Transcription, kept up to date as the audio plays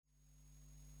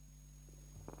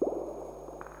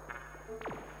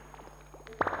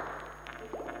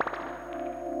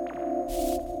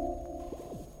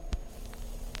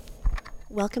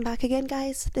Welcome back again,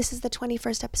 guys. This is the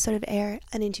 21st episode of Air,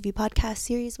 an interview podcast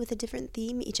series with a different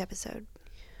theme each episode.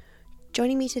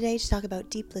 Joining me today to talk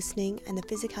about deep listening and the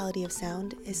physicality of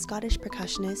sound is Scottish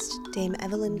percussionist Dame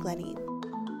Evelyn Glennie.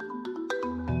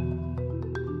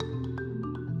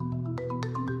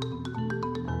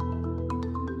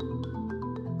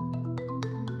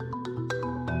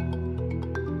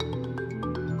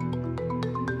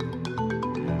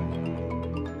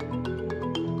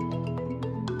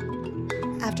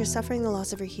 After suffering the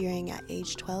loss of her hearing at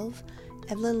age 12,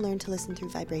 Evelyn learned to listen through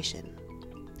vibration.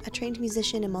 A trained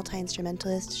musician and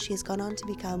multi-instrumentalist, she has gone on to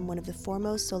become one of the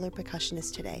foremost solo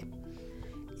percussionists today.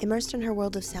 Immersed in her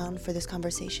world of sound for this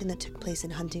conversation that took place in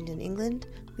Huntingdon, England,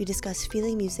 we discuss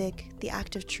feeling music, the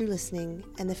act of true listening,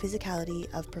 and the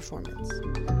physicality of performance.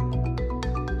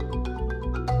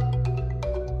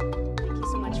 Thank you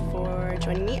so much for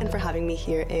joining me and for having me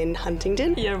here in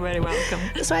Huntingdon. You're very welcome.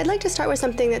 So I'd like to start with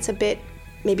something that's a bit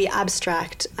maybe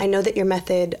abstract. I know that your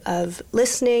method of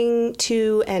listening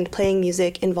to and playing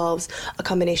music involves a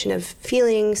combination of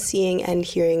feeling, seeing, and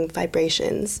hearing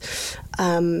vibrations.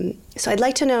 So I'd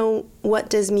like to know,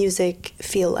 what does music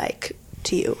feel like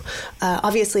to you?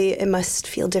 Obviously, it must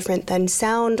feel different than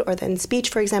sound or than speech,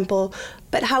 for example,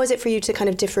 but how is it for you to kind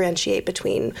of differentiate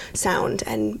between sound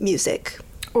and music?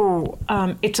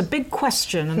 It's a big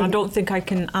question, and I don't think I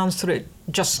can answer it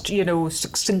just,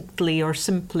 succinctly or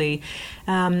simply,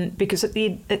 because at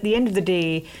the end of the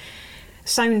day,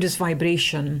 sound is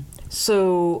vibration.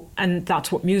 So, and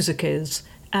that's what music is.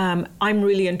 I'm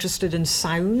really interested in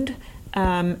sound,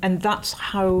 and that's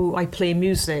how I play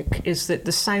music, is that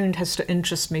the sound has to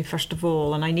interest me first of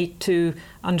all, and I need to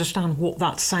understand what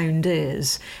that sound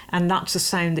is, and that's a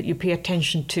sound that you pay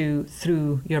attention to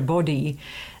through your body.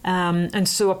 And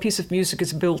so a piece of music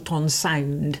is built on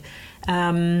sound.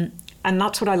 And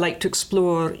that's what I like to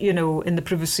explore, in the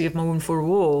privacy of my own four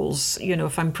walls.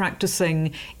 If I'm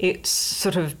practicing, it's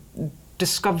sort of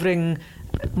discovering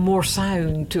more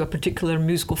sound to a particular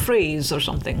musical phrase or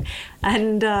something.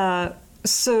 And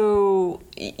so,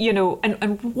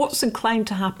 and what's inclined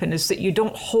to happen is that you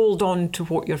don't hold on to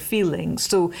what you're feeling.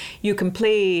 So you can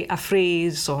play a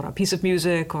phrase or a piece of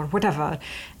music or whatever,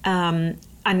 and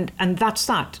that's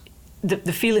that.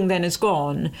 The feeling then is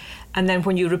gone. And then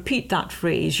when you repeat that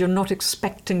phrase, you're not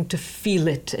expecting to feel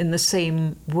it in the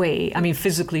same way. I mean,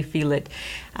 physically feel it.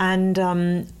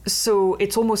 And so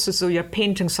it's almost as though you're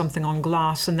painting something on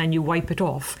glass and then you wipe it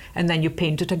off and then you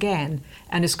paint it again.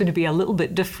 And it's going to be a little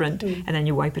bit different. And then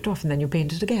you wipe it off and then you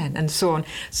paint it again and so on.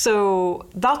 So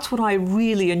that's what I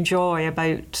really enjoy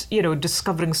about,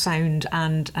 discovering sound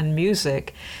and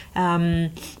music.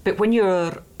 But when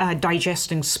you're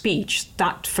digesting speech,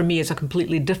 that for me is a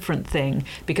completely different thing,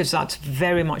 because that's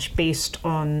very much based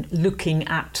on looking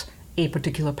at a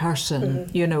particular person,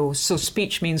 So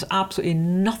speech means absolutely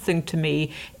nothing to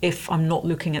me if I'm not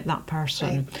looking at that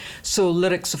person. Right. So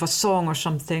lyrics of a song or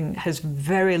something has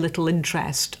very little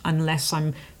interest unless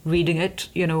I'm reading it,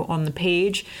 on the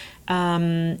page.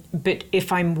 But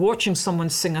if I'm watching someone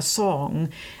sing a song,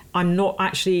 I'm not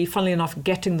actually, funnily enough,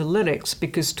 getting the lyrics,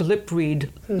 because to lip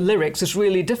read lyrics is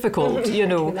really difficult,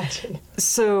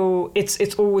 So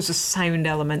it's always a sound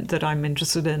element that I'm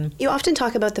interested in. You often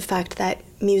talk about the fact that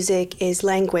music is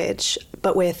language,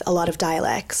 but with a lot of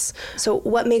dialects. So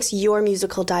what makes your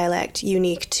musical dialect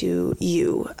unique to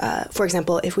you? For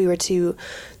example, if we were to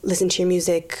listen to your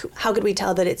music, how could we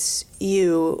tell that it's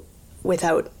you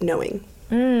without knowing?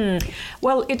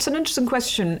 Well, it's an interesting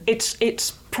question.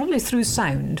 It's probably through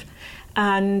sound,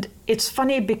 and it's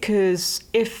funny because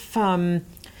if a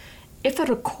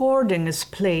recording is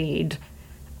played,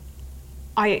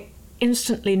 I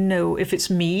instantly know if it's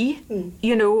me,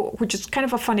 which is kind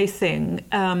of a funny thing.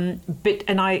 And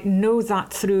I know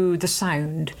that through the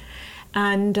sound.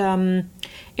 And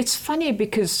it's funny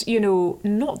because,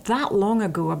 not that long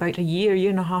ago, about a year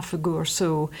and a half ago or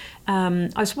so, I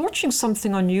was watching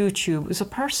something on YouTube. It was a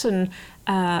person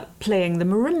playing the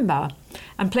marimba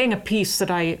and playing a piece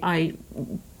that I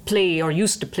play or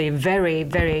used to play very,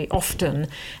 very often.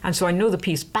 And so I know the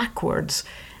piece backwards.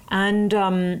 And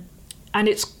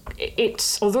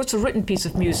it's although it's a written piece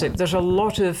of music, there's a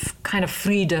lot of kind of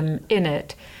freedom in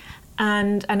it.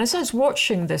 And as I was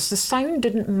watching this, the sound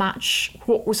didn't match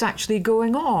what was actually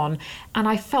going on. And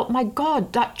I felt, my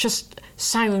God, that just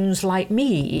sounds like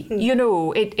me.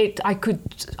 I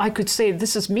could say,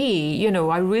 this is me.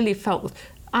 I really felt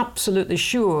absolutely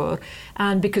sure.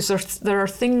 And because there are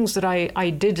things that I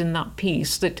did in that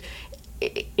piece that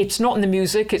it's not in the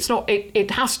music. It's not. It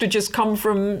has to just come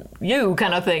from you,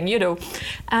 kind of thing,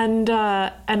 And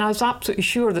I was absolutely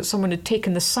sure that someone had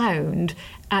taken the sound,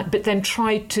 but then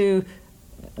tried to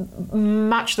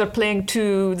match their playing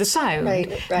to the sound. Right.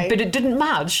 But it didn't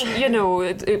match,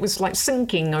 it was like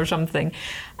syncing or something.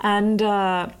 And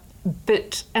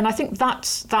I think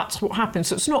that's what happens.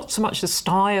 So it's not so much the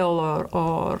style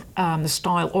or the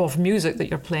style of music that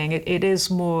you're playing. It is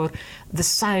more the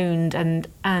sound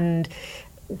and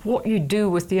what you do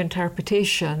with the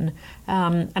interpretation.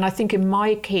 And I think in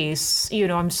my case,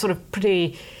 I'm sort of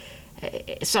pretty,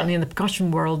 certainly in the percussion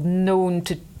world, known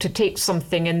to take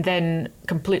something and then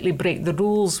completely break the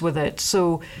rules with it.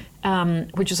 So,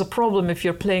 which is a problem if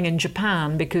you're playing in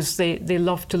Japan, because they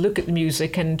love to look at the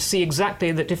music and see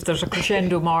exactly that if there's a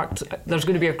crescendo marked, there's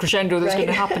going to be a crescendo that's going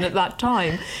to happen at that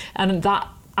time. And that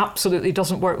absolutely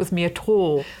doesn't work with me at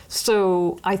all.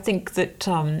 So I think that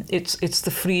it's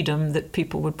the freedom that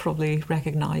people would probably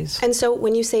recognise. And so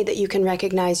when you say that you can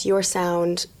recognise your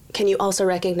sound, can you also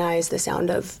recognize the sound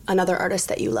of another artist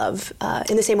that you love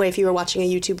in the same way if you were watching a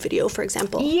YouTube video, for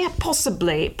example? Yeah,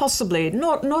 possibly.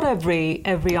 Not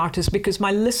every artist, because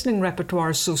my listening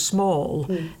repertoire is so small,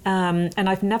 and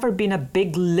I've never been a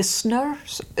big listener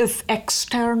of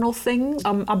external things.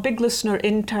 I'm a big listener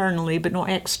internally, but not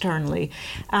externally,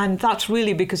 and that's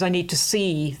really because I need to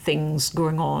see things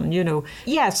going on.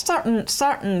 Yeah,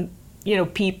 certain.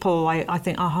 People, I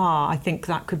think, I think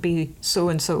that could be so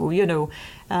and so,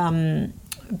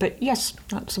 but yes,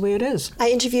 that's the way it is. I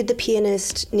interviewed the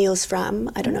pianist Niels Fram,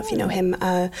 I don't know if you know him,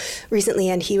 recently,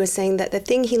 and he was saying that the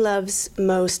thing he loves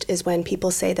most is when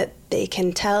people say that they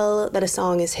can tell that a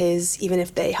song is his, even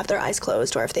if they have their eyes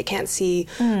closed or if they can't see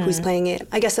who's playing it.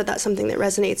 I guess that's something that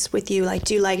resonates with you. Like,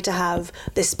 do you like to have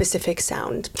this specific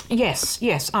sound? Yes,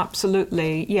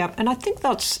 absolutely. Yeah, and I think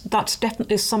that's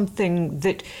definitely something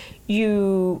that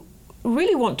you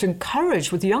really want to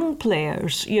encourage with young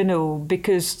players,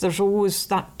 because there's always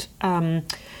that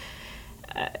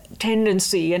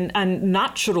tendency and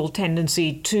natural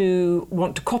tendency to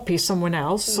want to copy someone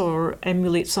else or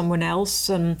emulate someone else,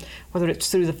 and whether it's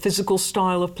through the physical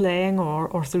style of playing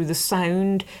or through the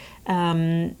sound.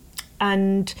 But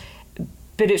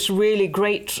it's really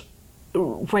great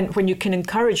when you can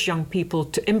encourage young people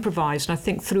to improvise, and I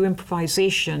think through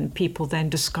improvisation people then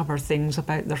discover things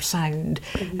about their sound.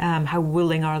 How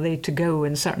willing are they to go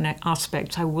in certain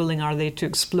aspects, how willing are they to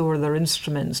explore their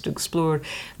instruments, to explore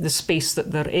the space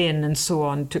that they're in, and so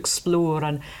on, to explore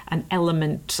an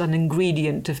element, an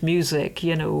ingredient of music,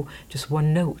 just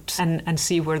one note, and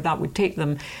see where that would take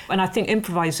them. And I think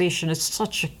improvisation is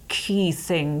such a key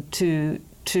thing to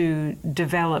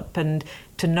develop and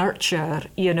to nurture,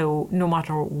 no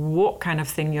matter what kind of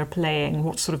thing you're playing,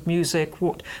 what sort of music,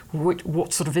 what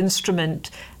sort of instrument.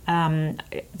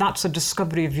 That's a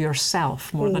discovery of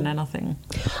yourself more than anything.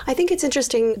 I think it's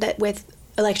interesting that with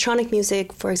electronic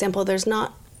music, for example, there's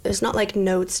not like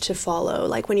notes to follow.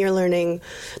 Like when you're learning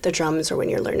the drums or when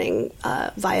you're learning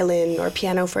violin or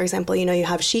piano, for example, you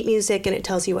have sheet music and it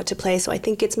tells you what to play. So I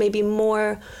think it's maybe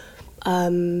more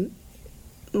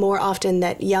often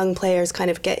that young players kind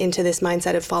of get into this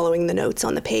mindset of following the notes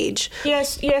on the page.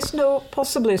 Yes, no,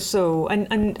 possibly so.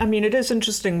 And I mean, it is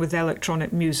interesting with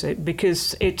electronic music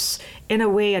because it's, in a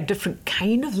way, a different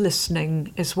kind of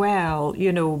listening as well,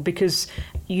 because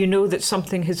that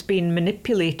something has been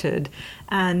manipulated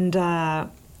and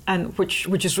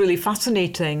which is really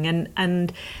fascinating.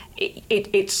 And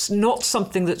it's not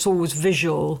something that's always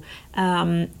visual.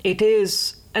 It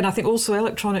is. And I think also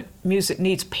electronic music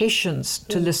needs patience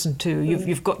to listen to.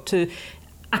 You've got to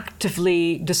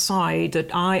actively decide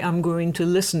that I am going to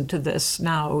listen to this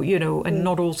now, and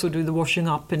not also do the washing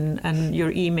up and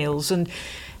your emails.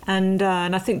 And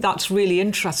I think that's really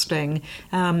interesting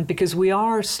because we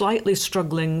are slightly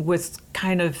struggling with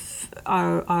kind of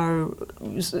our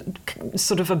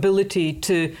sort of ability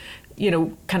to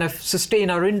kind of sustain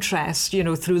our interest,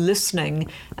 through listening,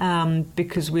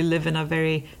 because we live in a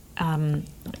very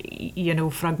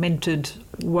fragmented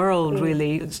world,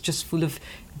 really. It's just full of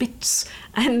bits.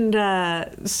 And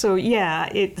so, yeah,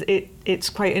 it's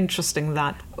quite interesting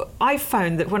that. I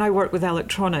found that when I work with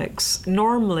electronics,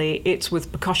 normally it's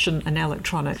with percussion and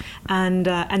electronic. And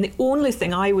the only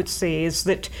thing I would say is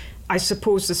that I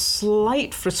suppose the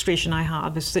slight frustration I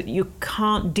have is that you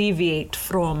can't deviate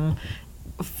from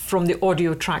the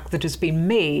audio track that has been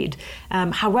made.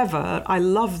 However, I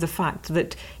love the fact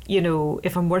that,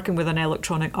 if I'm working with an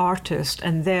electronic artist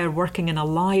and they're working in a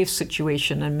live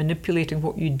situation and manipulating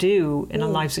what you do in a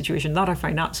live situation, that I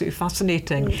find absolutely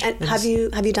fascinating. And have you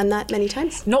done that many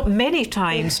times? Not many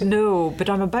times, no, but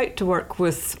I'm about to work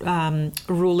with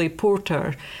Rolly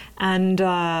Porter, and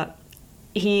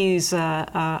he's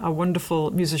a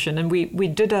wonderful musician, and we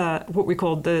did what we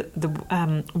called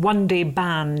the One Day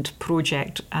Band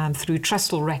project through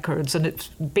Trestle Records, and it's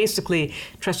basically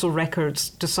Trestle Records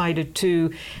decided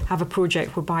to have a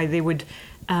project whereby they would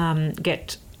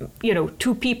get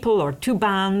two people or two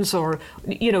bands or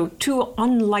two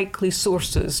unlikely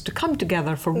sources to come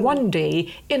together for one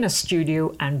day in a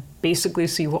studio and basically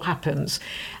see what happens.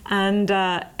 And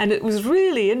it was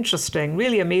really interesting,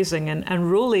 really amazing.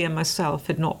 And Rolly and myself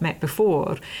had not met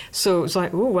before. So it was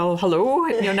like, oh, well, hello,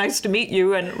 nice to meet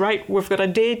you. And right, we've got a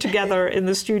day together in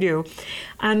the studio.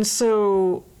 And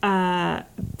so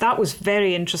that was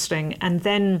very interesting. And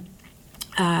then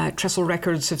Trestle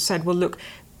Records have said, well, look,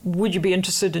 would you be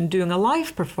interested in doing a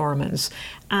live performance?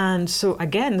 And so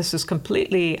again, this is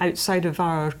completely outside of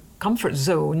our comfort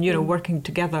zone, working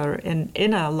together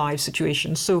in a live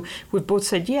situation. So we've both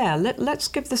said, yeah, let's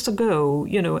give this a go,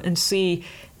 and see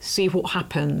what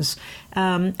happens.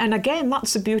 And again,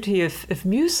 that's the beauty of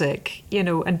music,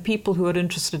 and people who are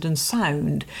interested in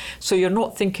sound. So you're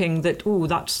not thinking that, oh,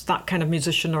 that's that kind of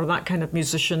musician or that kind of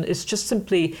musician. It's just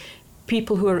simply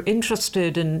people who are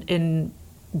interested in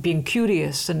being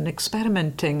curious and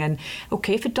experimenting, and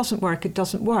okay, if it doesn't work, it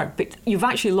doesn't work, but you've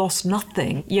actually lost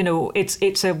nothing.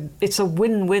 It's a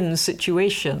win-win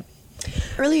situation.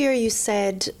 Earlier you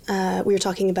said, we were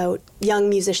talking about young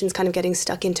musicians kind of getting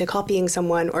stuck into copying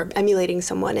someone or emulating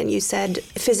someone, and you said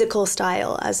physical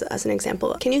style as an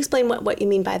example. Can you explain what you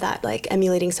mean by that, like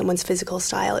emulating someone's physical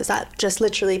style? Is that just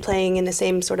literally playing in the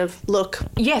same sort of look?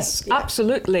 Yes, yeah.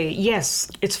 Absolutely, yes.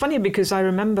 It's funny because I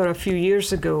remember a few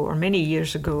years ago, or many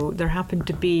years ago, there happened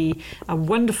to be a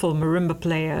wonderful marimba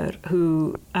player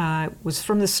who was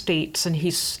from the States, and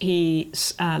he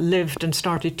lived and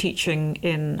started teaching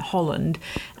in Holland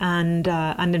and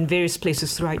in various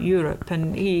places throughout Europe.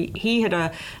 And he had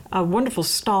a wonderful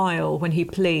style when he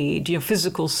played,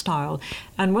 physical style.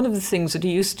 And one of the things that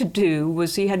he used to do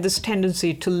was he had this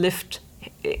tendency to lift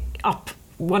up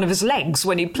one of his legs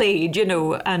when he played,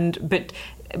 but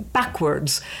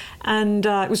backwards. And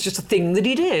it was just a thing that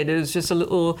he did. It was just a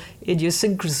little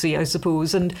idiosyncrasy, I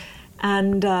suppose. And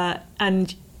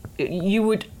you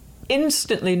would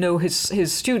instantly know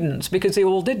his students because they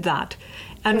all did that.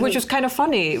 And which was kind of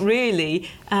funny, really.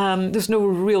 There's no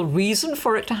real reason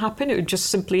for it to happen. It just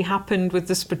simply happened with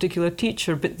this particular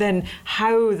teacher. But then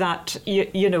how that,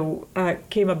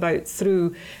 came about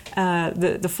through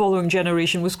the following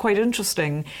generation was quite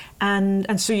interesting.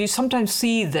 And so you sometimes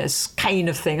see this kind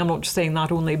of thing. I'm not just saying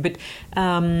that only, but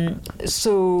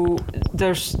so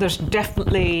there's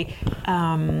definitely,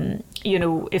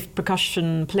 if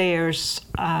percussion players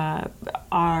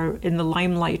are in the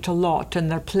limelight a lot and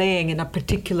they're playing in a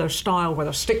particular style,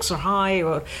 whether sticks are high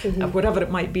or whatever it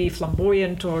might be,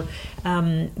 flamboyant, or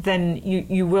then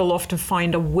you will often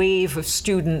find a wave of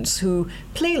students who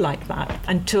play like that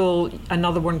until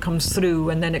another one comes through,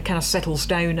 and then it kind of settles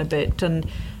down a bit.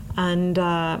 And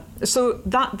so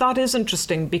that is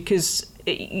interesting because,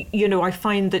 I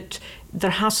find that there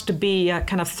has to be a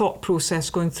kind of thought process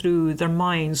going through their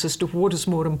minds as to what is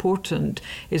more important.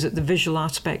 Is it the visual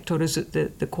aspect or is it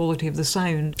the quality of the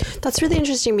sound? That's really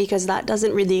interesting because that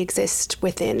doesn't really exist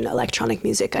within electronic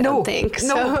music, I don't think.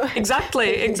 No,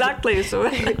 exactly. So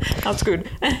that's good.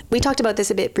 We talked about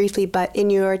this a bit briefly, but in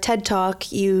your TED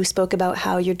Talk, you spoke about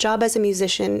how your job as a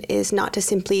musician is not to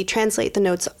simply translate the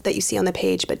notes that you see on the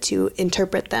page, but to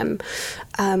interpret them.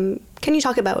 Can you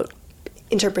talk about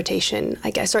interpretation,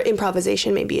 I guess, or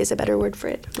improvisation maybe is a better word for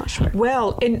it? I'm not sure.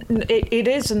 Well, it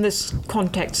is in this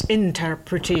context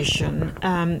interpretation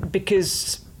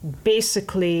because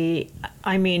basically,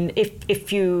 I mean,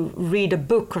 if you read a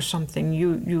book or something,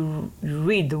 you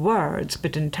read the words,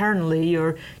 but internally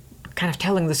you're kind of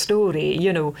telling the story,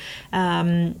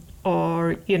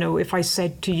 or, if I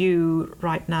said to you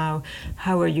right now,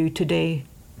 how are you today?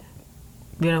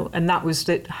 And that was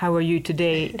that, how are you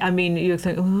today? I mean, you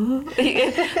think, oh. But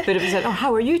if it said, oh,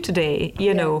 how are you today?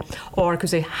 Or I could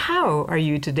say, how are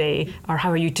you today? Or how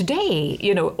are you today?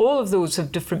 All of those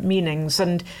have different meanings.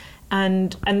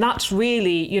 And that's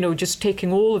really, just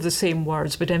taking all of the same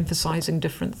words but emphasising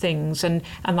different things. And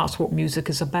that's what music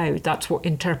is about. That's what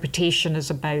interpretation is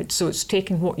about. So it's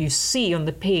taking what you see on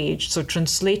the page, so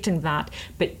translating that,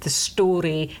 but the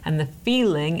story and the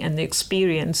feeling and the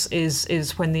experience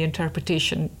is when the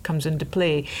interpretation comes into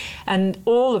play. And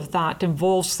all of that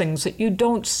involves things that you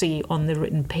don't see on the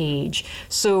written page.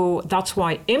 So that's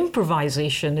why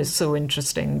improvisation is so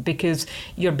interesting, because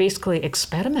you're basically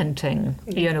experimenting,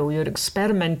 you're you're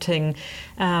experimenting,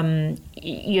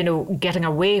 getting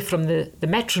away from the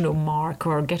metronome mark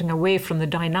or getting away from the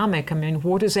dynamic. I mean,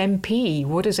 what is MP?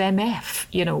 What is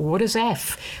MF? What is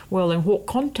F? Well, in what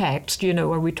context,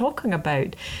 are we talking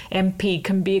about? MP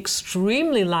can be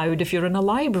extremely loud if you're in a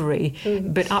library,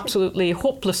 but absolutely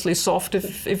hopelessly soft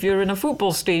if you're in a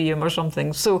football stadium or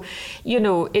something. So,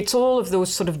 it's all of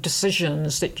those sort of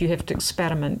decisions that you have to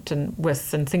experiment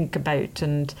with and think about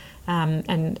and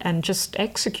just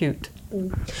execute.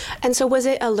 And so was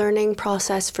it a learning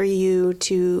process for you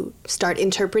to start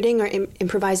interpreting or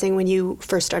improvising when you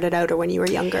first started out or when you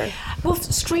were younger? Well,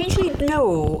 strangely,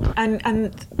 no.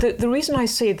 And the reason I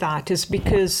say that is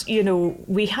because,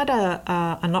 we had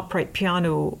an upright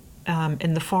piano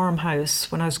in the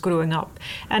farmhouse when I was growing up.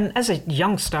 And as a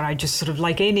youngster, I just sort of,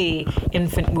 like any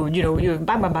infant would, you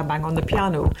bang, bang, bang, bang on the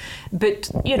piano. But,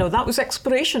 that was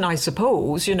exploration, I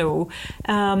suppose, to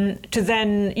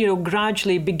then,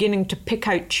 gradually beginning to pick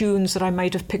out tunes that I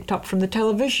might have picked up from the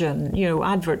television,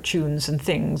 advert tunes and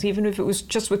things, even if it was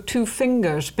just with two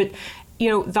fingers. But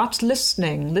that's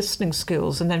listening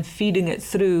skills, and then feeding it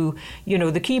through,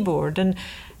 the keyboard.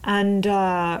 And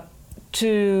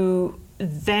to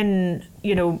then,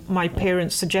 my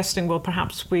parents suggesting, well,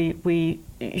 perhaps we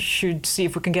should see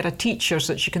if we can get a teacher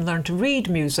so that she can learn to read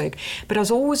music. But I was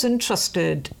always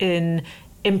interested in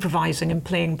improvising and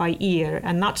playing by ear,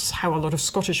 and that's how a lot of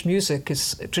Scottish music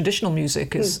traditional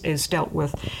music is dealt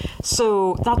with.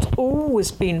 So that's always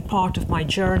been part of my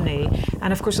journey.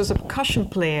 And of course, as a percussion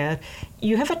player,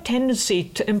 you have a tendency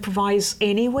to improvise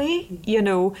anyway,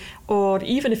 or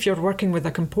even if you're working with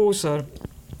a composer,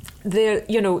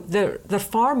 they're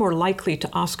far more likely to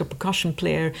ask a percussion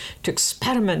player to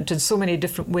experiment in so many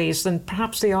different ways than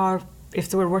perhaps they are if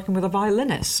they were working with a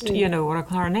violinist, or a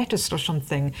clarinetist or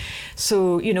something.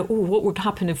 So, what would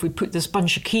happen if we put this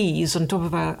bunch of keys on top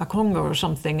of a conga or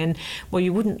something? And, well,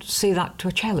 you wouldn't say that to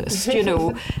a cellist,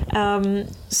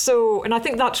 So, and I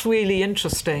think that's really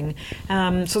interesting.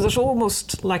 So there's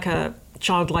almost like a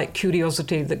childlike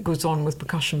curiosity that goes on with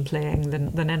percussion playing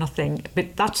than anything.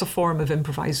 But that's a form of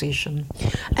improvisation.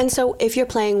 And so if you're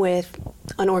playing with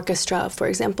an orchestra, for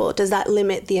example, does that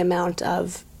limit the amount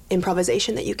of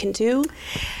improvisation that you can do?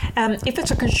 If it's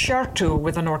a concerto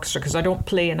with an orchestra, because I don't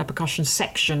play in a percussion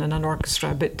section in an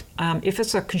orchestra, but if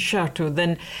it's a concerto,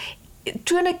 then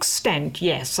to an extent,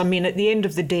 yes. I mean, at the end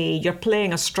of the day, you're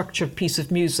playing a structured piece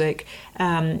of music.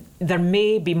 There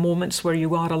may be moments where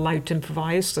you are allowed to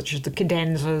improvise, such as the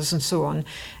cadenzas and so on.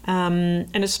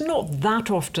 And it's not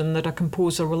that often that a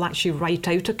composer will actually write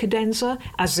out a cadenza,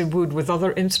 as they would with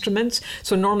other instruments.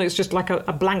 So normally it's just like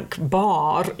a blank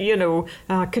bar,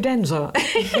 cadenza.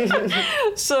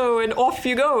 So, and off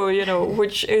you go,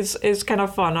 which is kind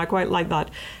of fun. I quite like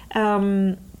that.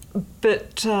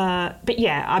 But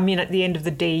yeah, I mean, at the end of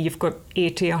the day, you've got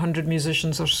 80, 100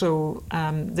 musicians or so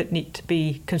that need to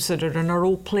be considered and are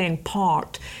all playing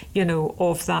part,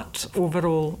 of that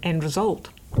overall end result.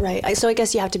 Right. So I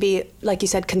guess you have to be, like you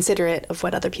said, considerate of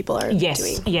what other people are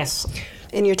doing. Yes.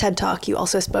 In your TED Talk, you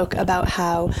also spoke about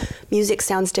how music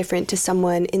sounds different to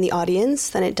someone in the audience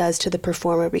than it does to the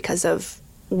performer because of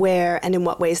where and in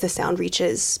what ways the sound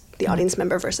reaches the audience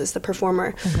member versus the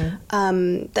performer.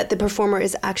 That the performer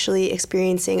is actually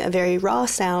experiencing a very raw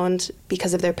sound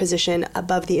because of their position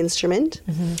above the instrument.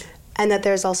 And that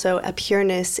there's also a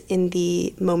pureness in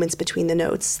the moments between the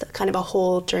notes, kind of a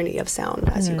whole journey of sound,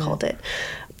 as you called it.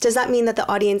 Does that mean that the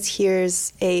audience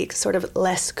hears a sort of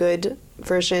less good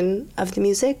version of the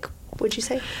music, would you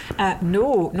say?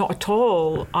 No, not at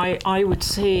all. I would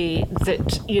say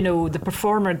that, the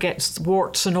performer gets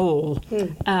warts and all,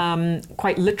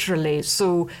 quite literally.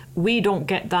 So we don't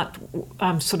get that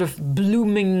sort of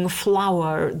blooming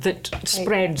flower that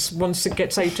spreads once it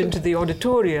gets out into the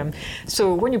auditorium.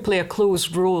 So when you play a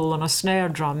closed roll on a snare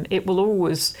drum, it will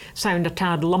always sound a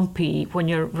tad lumpy when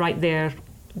you're right there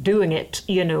doing it,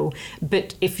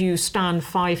 but if you stand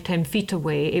 5-10 feet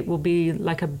away, it will be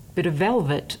like a bit of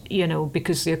velvet,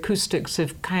 because the acoustics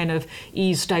have kind of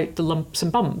eased out the lumps and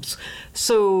bumps.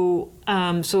 So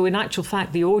in actual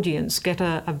fact, the audience get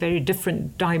a very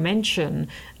different dimension,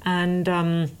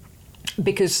 and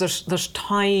because there's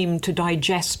time to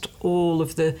digest all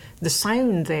of the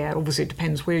sound there. Obviously, it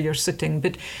depends where you're sitting,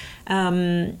 but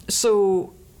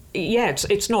so. Yeah,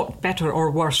 it's not better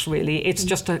or worse, really. It's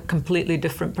just a completely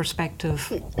different perspective.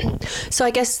 So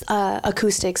I guess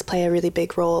acoustics play a really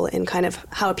big role in kind of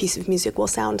how a piece of music will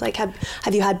sound. Like, have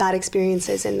you had bad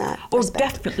experiences in that respect? Oh,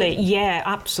 definitely. Yeah,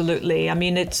 absolutely. I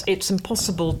mean, it's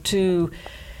impossible to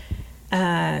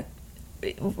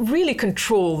really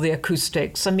control the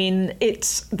acoustics. I mean,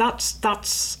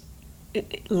 that's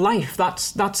life.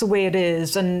 That's the way it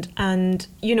is. And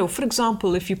you know, for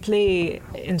example, if you play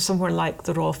in somewhere like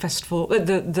the Royal Festival,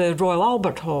 the Royal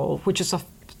Albert Hall, which is a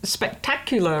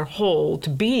spectacular hall to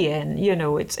be in, you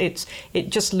know, it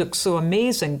just looks so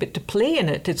amazing, but to play in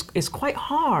it is quite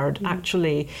hard,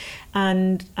 actually.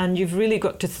 And you've really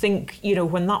got to think, you know,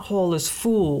 when that hall is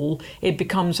full, it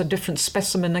becomes a different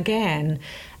specimen again.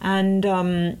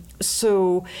 And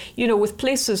so, you know, with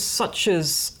places such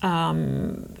as,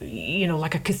 you know,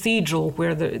 like a cathedral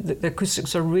where the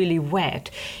acoustics are really wet,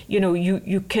 you know,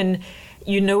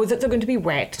 you know that they're going to be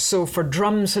wet. So for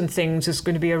drums and things, it's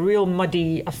going to be a real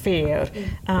muddy affair.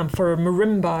 For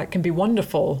marimba, it can be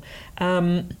wonderful.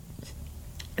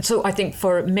 So I think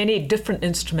for many different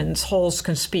instruments, halls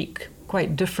can speak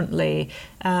quite differently.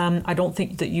 I don't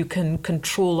think that you can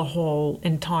control a hall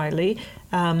entirely.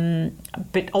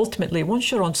 But ultimately,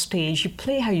 once you're on stage, you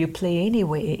play how you play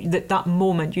anyway. That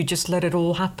moment, you just let it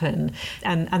all happen.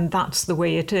 And that's the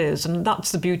way it is. And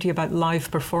that's the beauty about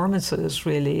live performances,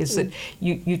 really, is that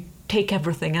you take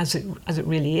everything as it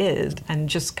really is and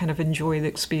just kind of enjoy the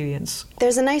experience.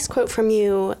 There's a nice quote from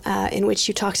you in which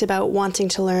you talked about wanting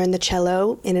to learn the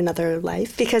cello in another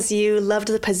life because you loved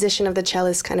the position of the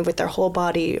cellist kind of with their whole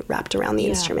body wrapped around the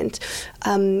instrument.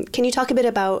 Can you talk a bit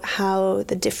about how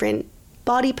the different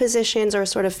body positions or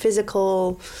sort of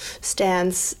physical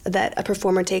stance that a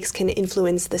performer takes can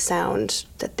influence the sound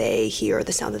that they hear,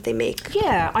 the sound that they make?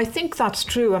 Yeah, I think that's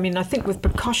true. I mean, I think with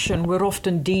percussion, we're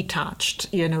often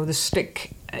detached. You know, the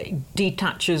stick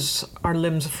detaches our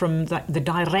limbs from the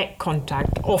direct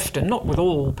contact, often, not with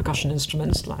all percussion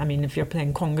instruments. I mean, if you're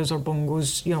playing congas or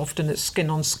bongos, you know, often it's skin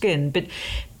on skin. But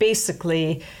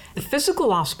basically, the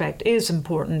physical aspect is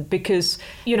important because,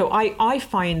 you know, I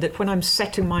find that when I'm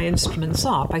setting my instruments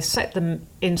up, I set them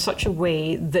in such a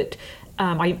way that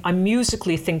I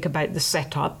musically think about the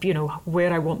setup, you know,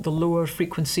 where I want the lower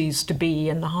frequencies to be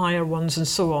and the higher ones and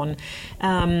so on.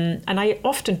 And I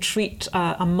often treat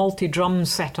a multi-drum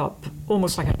setup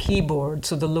almost like a keyboard,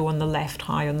 so the low on the left,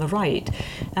 high on the right.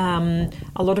 A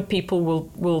lot of people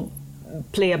will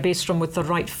play a bass drum with the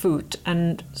right foot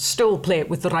and still play it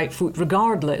with the right foot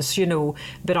regardless, you know,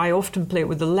 but I often play it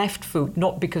with the left foot,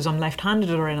 not because I'm left-handed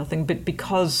or anything, but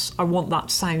because I want that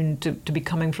sound to be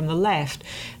coming from the left.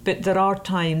 But there are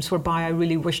times whereby I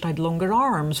really wished I'd longer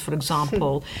arms, for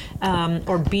example,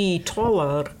 or be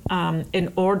taller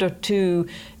in order to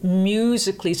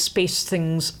musically space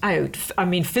things out. I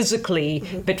mean,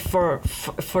 physically, but for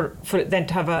it then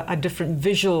to have a different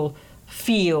visual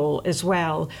feel as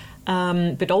well.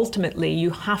 But ultimately,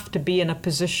 you have to be in a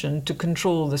position to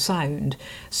control the sound.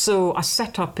 So a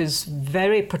setup is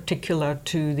very particular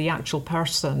to the actual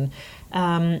person.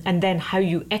 And then how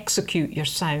you execute your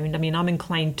sound. I mean, I'm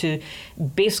inclined to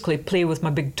basically play with my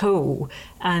big toe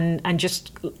and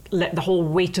just let the whole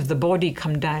weight of the body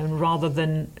come down rather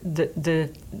than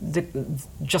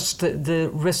just the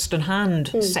wrist and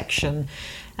hand section.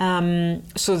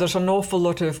 So there's an awful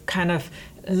lot of kind of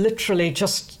literally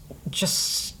just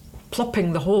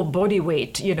plopping the whole body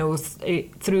weight, you know,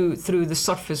 through the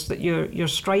surface that you're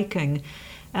striking.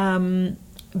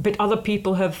 But other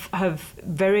people have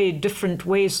very different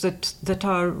ways that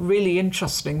are really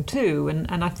interesting too,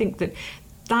 and I think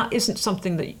that isn't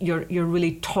something that you're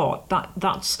really taught. That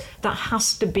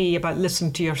has to be about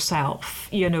listening to yourself,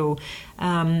 you know,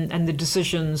 and the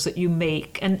decisions that you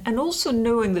make, and also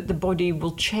knowing that the body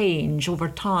will change over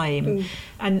time,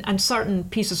 and certain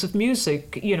pieces of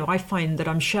music, you know, I find that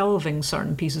I'm shelving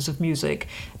certain pieces of music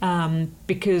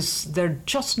because they're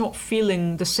just not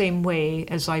feeling the same way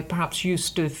as I perhaps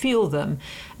used to feel them,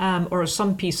 or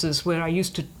some pieces where I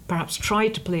used to perhaps try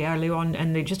to play early on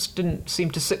and they just didn't seem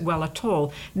to sit well at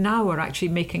all. Now are actually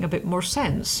making a bit more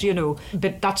sense, you know.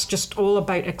 But that's just all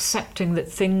about accepting that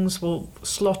things will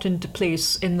slot into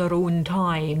place in their own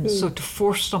time. So to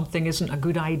force something isn't a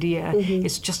good idea.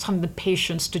 It's just having the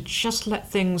patience to just let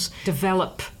things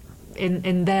develop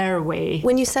in their way.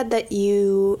 When you said that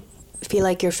you feel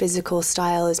like your physical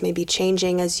style is maybe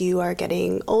changing as you are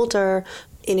getting older,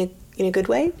 in a good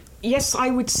way? Yes, I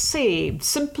would say,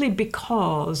 simply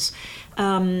because,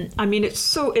 I mean, it's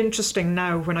so interesting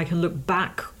now when I can look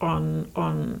back on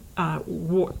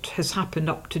what has happened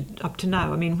up to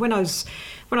now. I mean, when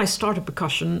I started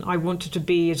percussion, I wanted to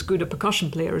be as good a percussion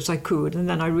player as I could, and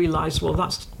then I realised, well,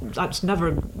 that's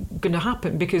never going to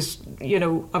happen because, you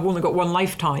know, I've only got one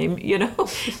lifetime, you know,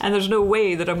 and there's no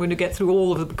way that I'm going to get through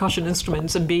all of the percussion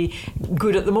instruments and be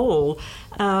good at them all.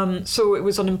 So it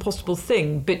was an impossible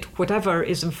thing. But whatever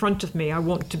is in front of me, I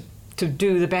want to to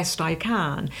do the best I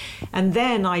can. And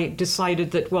then I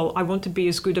decided that, well, I want to be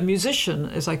as good a musician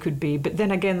as I could be. But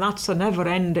then again, that's a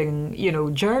never-ending,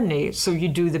 journey. So you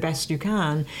do the best you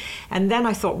can. And then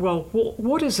I thought, well,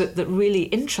 what is it that really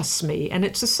interests me? And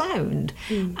it's the sound.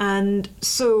 And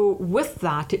so with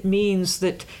that, it means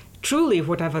that truly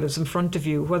whatever is in front of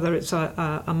you, whether it's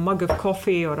a mug of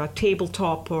coffee or a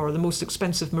tabletop or the most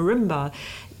expensive marimba,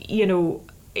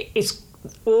 it's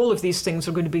all of these things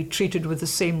are going to be treated with the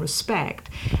same respect.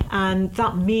 And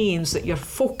that means that your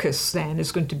focus then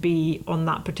is going to be on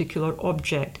that particular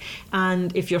object.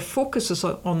 And if your focus is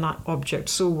on that object,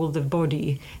 so will the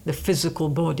body, the physical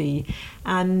body.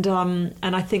 And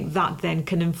I think that then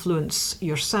can influence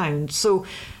your sound. So,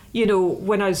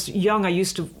 when I was young, I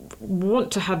used to want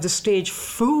to have the stage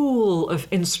full of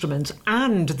instruments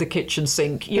and the kitchen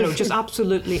sink, just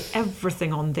absolutely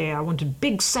everything on there. I wanted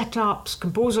big setups,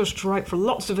 composers to write for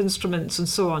lots of instruments and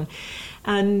so on.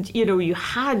 And, you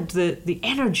had the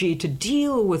energy to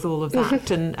deal with all of that.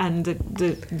 and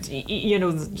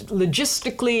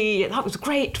logistically, that was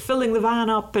great, filling the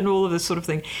van up and all of this sort of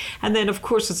thing. And then, of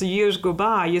course, as the years go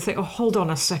by, you think, oh, hold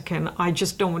on a second, I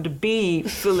just don't want to be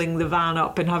filling the van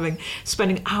up and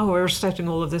spending hours setting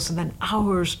all of this and then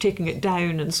hours taking it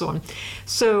down and so on.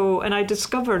 So, and I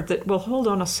discovered that, well, hold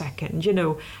on a second,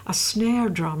 a snare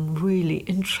drum really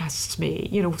interests me,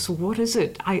 so what is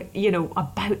it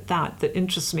about that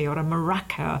interests me, or a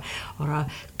maraca or a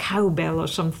cowbell or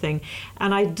something.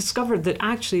 And I discovered that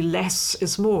actually less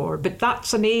is more, but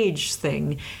that's an age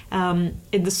thing, in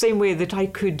the same way that I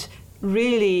could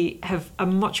really have a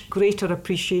much greater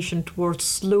appreciation towards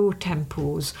slow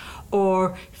tempos,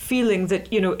 or feeling that,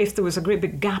 if there was a great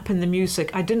big gap in the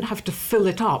music, I didn't have to fill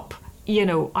it up.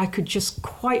 I could just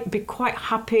be quite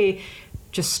happy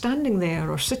just standing there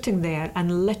or sitting there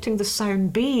and letting the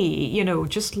sound be,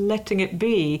 just letting it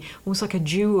be, almost like a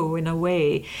duo in a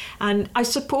way. And I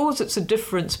suppose it's a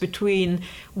difference between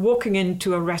walking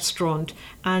into a restaurant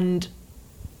and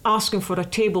asking for a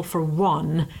table for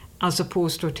one as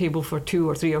opposed to a table for 2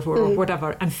 or 3 or 4 or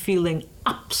whatever, and feeling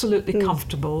absolutely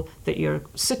comfortable that you're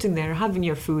sitting there having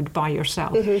your food by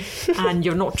yourself, and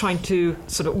you're not trying to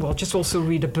just also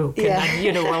read a book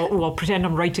and I'll pretend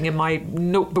I'm writing in my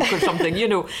notebook or something,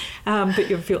 but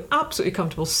you feel absolutely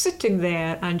comfortable sitting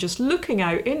there and just looking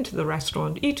out into the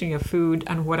restaurant, eating your food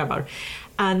and whatever.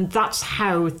 And that's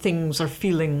how things are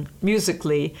feeling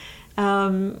musically.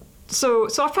 So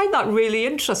I find that really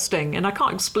interesting, and I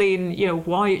can't explain,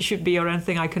 why it should be or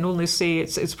anything. I can only say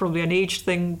it's probably an age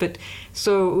thing. But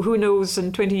so who knows?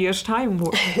 In 20 years' time,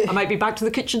 I might be back to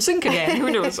the kitchen sink again. Who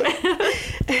knows?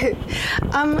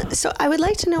 So I would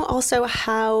like to know also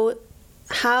how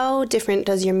different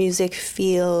does your music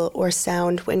feel or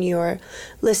sound when you're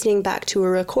listening back to a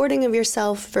recording of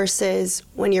yourself versus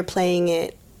when you're playing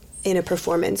it in a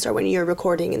performance or when you're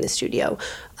recording in the studio?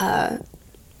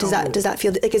 Does that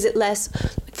feel like, is it less,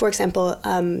 for example,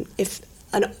 if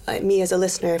me as a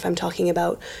listener, if I'm talking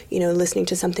about, listening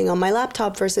to something on my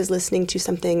laptop versus listening to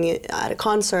something at a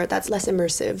concert, that's less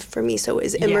immersive for me. So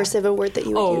is immersive a word that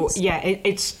you would use?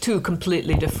 It's two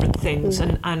completely different things.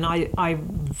 And I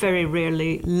very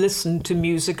rarely listen to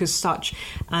music as such,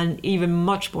 and even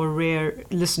much more rare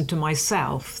listen to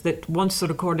myself, that once the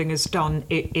recording is done,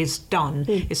 it is done.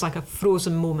 It's like a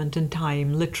frozen moment in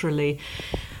time, literally.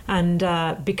 And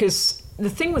because the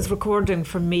thing with recording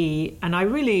for me, and I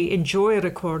really enjoy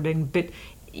recording, but,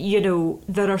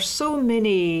 there are so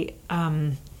many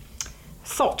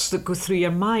thoughts that go through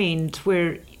your mind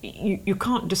where you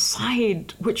can't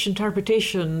decide which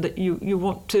interpretation that you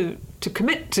want to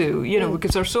commit to,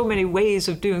 because there are so many ways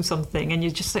of doing something, and you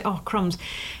just say, oh, crumbs,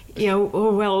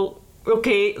 oh, well,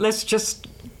 okay, let's just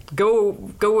go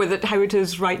with it how it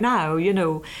is right now,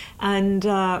 and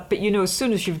but as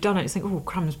soon as you've done it, you think, oh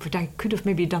crumbs, but I could have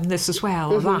maybe done this as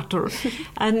well, or that,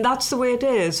 and that's the way it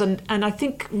is. And I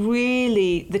think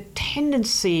really the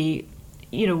tendency,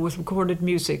 with recorded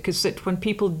music, is that when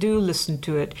people do listen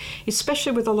to it,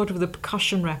 especially with a lot of the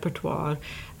percussion repertoire,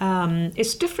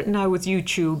 it's different now with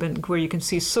YouTube, and where you can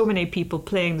see so many people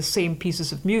playing the same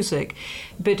pieces of music.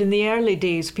 But in the early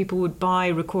days, people would buy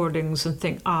recordings and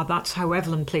think, that's how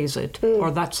Evelyn plays it, or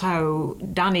that's how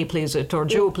Danny plays it, or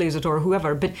Joe plays it, or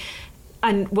whoever.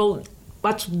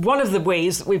 That's one of the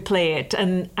ways that we play it,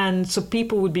 and so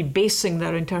people would be basing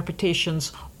their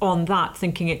interpretations on that,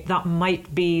 thinking that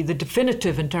might be the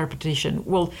definitive interpretation.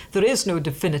 Well, there is no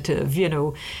definitive,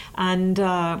 and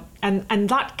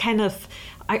that kind of,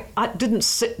 it didn't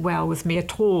sit well with me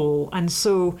at all. And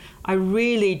so I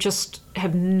really just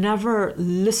have never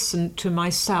listened to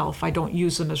myself. I don't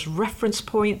use them as reference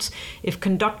points. If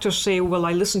conductors say, well,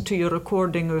 I listened to your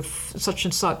recording of such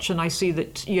and such, and I see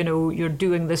that, you know, you're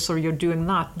doing this or you're doing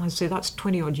that, and I say, that's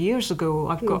 20 odd years ago.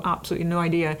 I've got absolutely no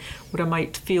idea what I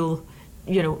might feel,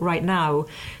 you know, right now.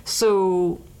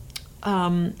 So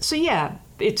yeah,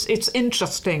 it's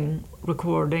interesting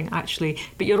recording, actually,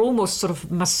 but you're almost sort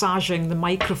of massaging the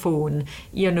microphone,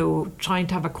 you know, trying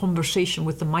to have a conversation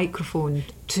with the microphone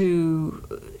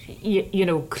to, you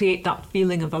know, create that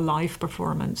feeling of a live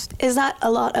performance. Is that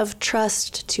a lot of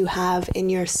trust to have in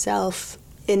yourself,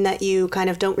 in that you kind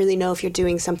of don't really know if you're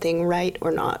doing something right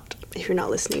or not, if you're not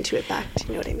listening to it back? Do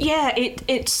you know what I mean? Yeah,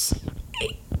 it's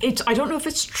I don't know if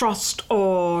it's trust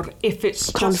or if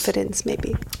it's confidence,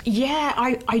 maybe. Yeah,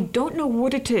 I don't know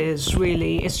what it is,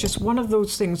 really. It's just one of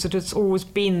those things that has always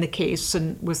been the case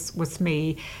with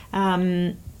me.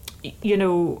 You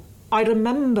know, I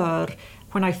remember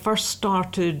when I first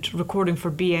started recording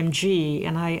for BMG,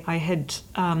 and I had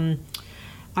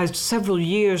several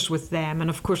years with them, and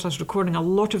of course I was recording a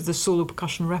lot of the solo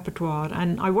percussion repertoire,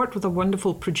 and I worked with a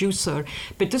wonderful producer,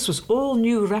 but this was all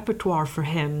new repertoire for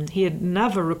him. He had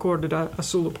never recorded a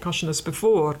solo percussionist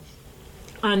before,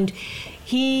 and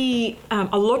he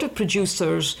a lot of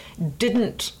producers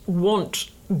didn't want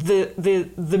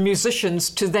the musicians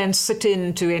to then sit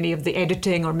into any of the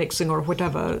editing or mixing or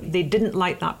whatever. They didn't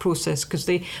like that process because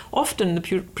the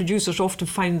producers often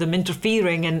found them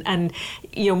interfering and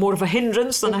you know, more of a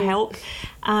hindrance than a help.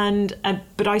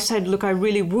 But I said, look, I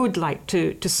really would like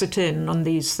to sit in on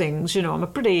these things. You know, I'm a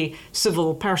pretty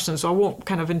civil person, so I won't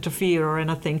kind of interfere or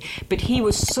anything. But he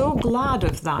was so glad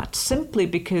of that, simply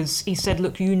because he said,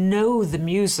 look, you know the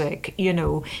music, you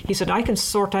know. He said, I can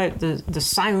sort out the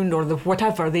sound or the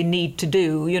whatever they need to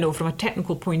do, you know, from a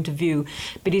technical point of view.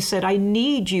 But he said, I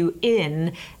need you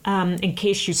in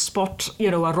case you spot, you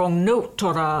know, a wrong note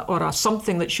or a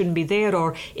something that shouldn't be there,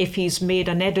 or if he's made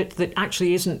an edit that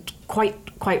actually isn't quite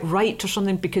right or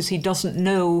something, because he doesn't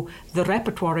know the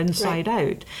repertoire inside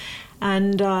out.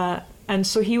 And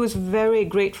so he was very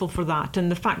grateful for that, and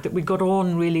the fact that we got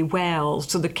on really well,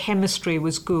 so the chemistry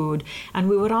was good, and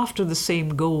we were after the same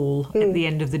goal at the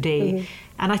end of the day.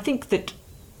 And I think that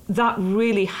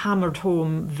really hammered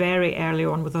home very early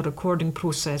on with the recording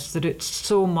process that it's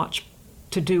so much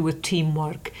to do with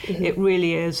teamwork. It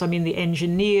really is. I mean, the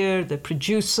engineer, the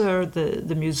producer,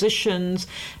 the musicians,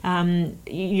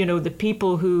 you know, the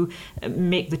people who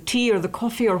make the tea or the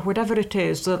coffee or whatever it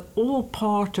is, they're all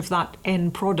part of that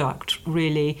end product,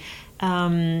 really.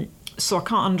 So I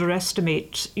can't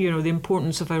underestimate, you know, the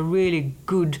importance of a really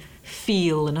good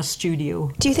feel in a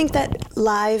studio. Do you think that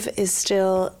live is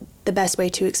still the best way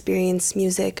to experience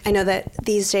music? I know that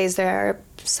these days there are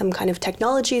some kind of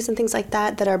technologies and things like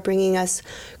that are bringing us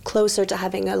closer to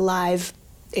having a live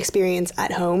experience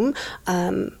at home.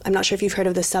 I'm not sure if you've heard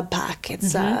of the Sub Pack.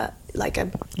 It's like a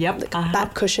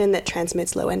back cushion that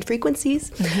transmits low-end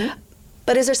frequencies.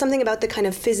 But is there something about the kind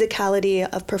of physicality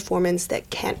of performance that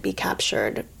can't be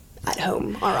captured at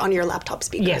home or on your laptop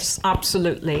speakers? Yes,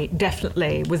 absolutely,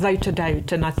 definitely, without a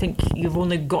doubt. And I think you've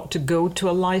only got to go to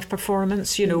a live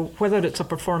performance, you know, whether it's a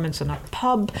performance in a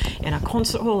pub, in a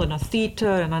concert hall, in a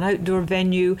theatre, in an outdoor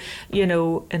venue, you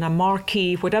know, in a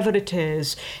marquee, whatever it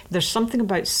is, there's something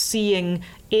about seeing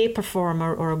a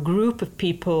performer or a group of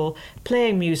people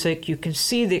playing music. You can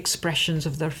see the expressions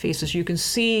of their faces. You can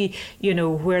see, you know,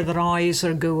 where their eyes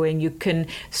are going. You can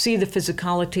see the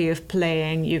physicality of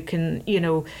playing. You can, you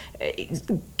know,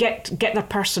 get their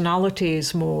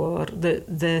personalities more,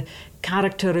 the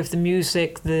character of the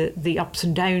music, the ups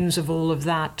and downs of all of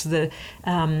that.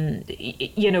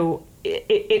 You know,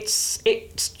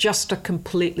 it's just a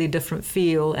completely different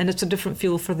feel, and it's a different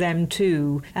feel for them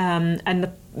too.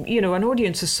 You know, an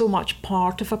audience is so much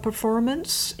part of a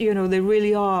performance. You know, they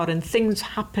really are, and things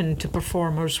happen to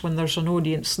performers when there's an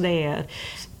audience there.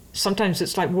 Sometimes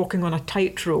it's like walking on a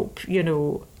tightrope, you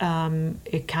know.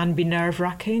 It can be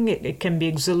nerve-wracking, it can be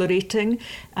exhilarating,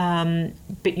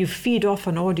 but you feed off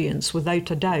an audience without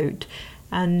a doubt.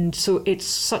 And so it's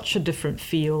such a different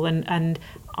feel, and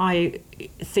I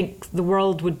think the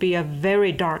world would be a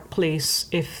very dark place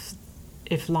if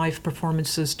live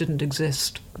performances didn't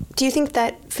exist. Do you think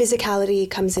that physicality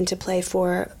comes into play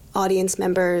for audience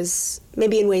members,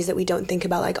 maybe in ways that we don't think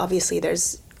about? Like, obviously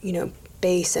there's, you know,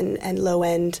 bass and low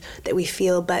end that we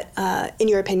feel, but in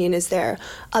your opinion, is there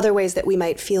other ways that we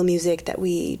might feel music that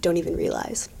we don't even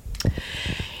realize?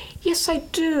 Yes, I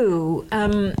do.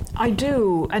 I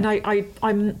do, and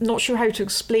I'm not sure how to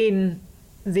explain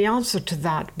the answer to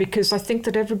that, because I think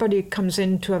that everybody comes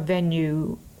into a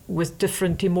venue with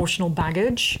different emotional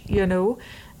baggage, you know.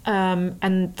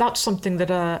 And that's something that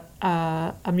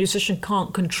a musician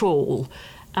can't control.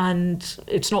 And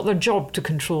it's not their job to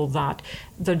control that.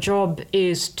 Their job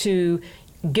is to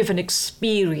give an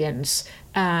experience.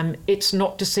 It's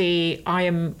not to say, I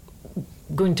am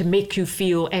going to make you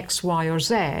feel X, Y, or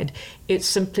Z. It's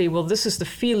simply, well, this is the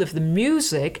feel of the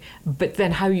music, but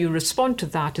then how you respond to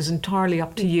that is entirely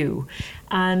up to you.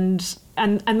 And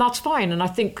that's fine. And I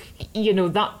think, you know,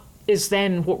 that is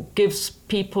then what gives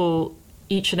people,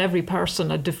 each and every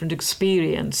person, a different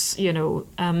experience, you know.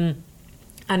 And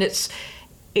it's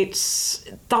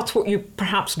that's what you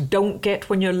perhaps don't get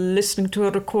when you're listening to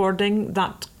a recording,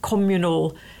 that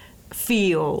communal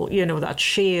feel, you know, that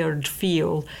shared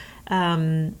feel.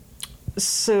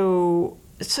 So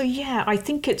yeah, I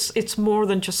think it's more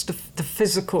than just the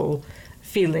physical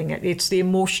feeling. It's the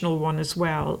emotional one as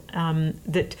well,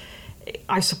 that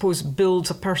I suppose builds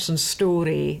a person's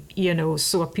story, you know.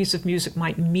 So a piece of music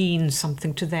might mean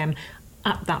something to them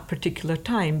at that particular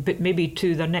time, but maybe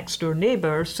to their next door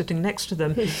neighbour sitting next to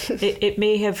them, it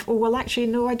may have, oh, well, actually,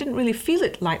 no, I didn't really feel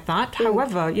it like that.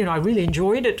 However, you know, I really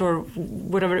enjoyed it, or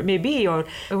whatever it may be, or,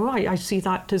 oh, I see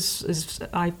that as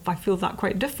I feel that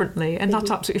quite differently, and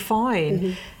that's absolutely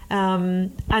fine.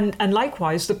 And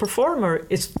likewise, the performer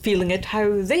is feeling it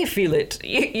how they feel it,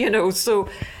 you know, so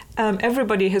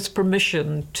everybody has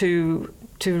permission to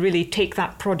really take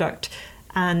that product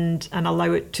and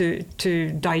allow it to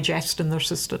digest in their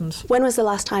systems. When was the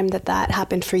last time that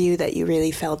happened for you, that you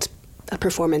really felt a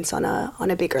performance on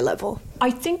a bigger level? I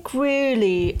think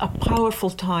really a powerful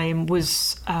time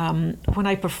was when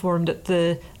I performed at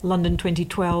the London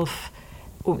 2012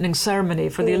 opening ceremony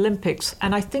for the Olympics.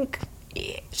 And I think,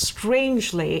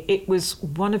 strangely, it was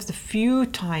one of the few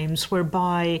times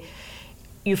whereby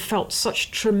you felt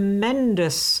such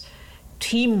tremendous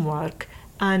teamwork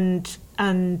and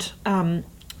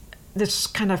this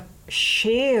kind of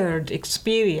shared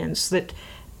experience that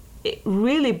it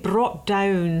really brought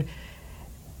down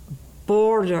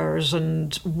borders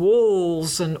and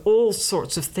walls and all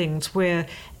sorts of things, where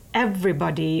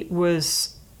everybody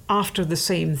was after the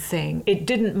same thing. It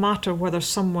didn't matter whether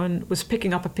someone was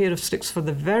picking up a pair of sticks for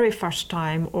the very first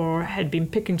time or had been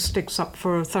picking sticks up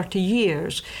for 30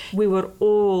 years. We were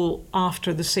all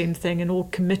after the same thing and all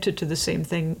committed to the same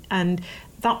thing. And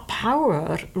that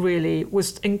power really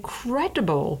was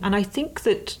incredible. And I think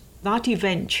that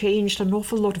event changed an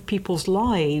awful lot of people's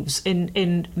lives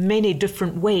in many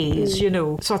different ways, you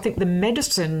know. So I think the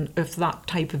medicine of that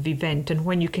type of event, and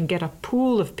when you can get a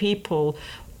pool of people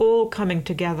all coming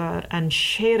together and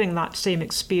sharing that same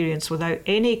experience without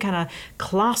any kind of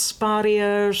class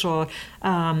barriers or,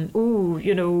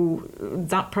 you know,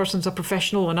 that person's a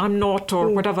professional and I'm not,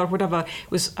 or whatever,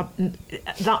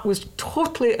 that was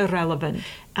totally irrelevant.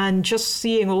 And just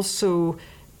seeing also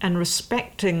and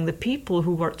respecting the people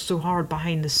who worked so hard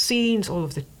behind the scenes, all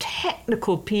of the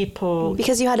technical people.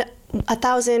 Because you had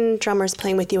 1,000 drummers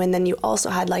playing with you, and then you also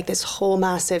had like this whole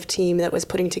massive team that was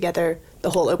putting together the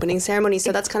whole opening ceremony.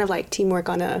 So that's kind of like teamwork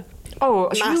on a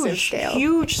massive scale.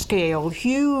 Huge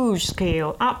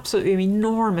scale, absolutely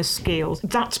enormous scale.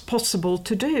 That's possible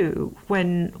to do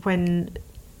when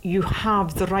you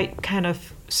have the right kind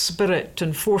of spirit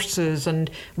and forces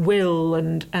and will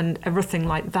and everything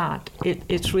like that.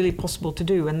 It's really possible to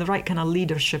do, and the right kind of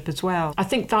leadership as well. I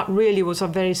think that really was a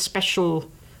very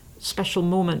special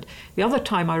moment. The other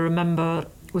time I remember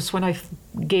was when I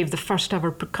gave the first ever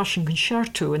percussion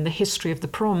concerto in the history of the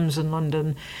Proms in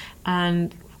London,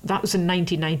 and that was in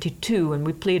 1992, and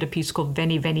we played a piece called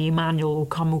Veni Veni Emmanuel, O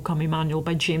Come, O Come Emmanuel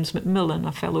by James Macmillan,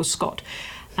 a fellow Scot,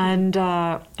 and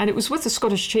it was with the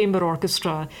Scottish Chamber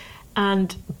Orchestra,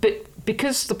 but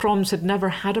because the Proms had never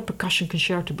had a percussion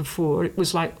concerto before, it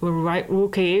was like, well, right,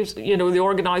 okay, you know, the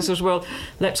organisers, well,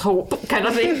 let's hope, kind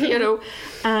of thing, you know.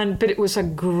 But it was a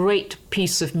great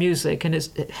piece of music, and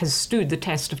it has stood the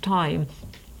test of time.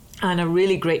 And a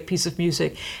really great piece of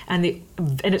music, and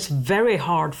it's very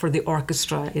hard for the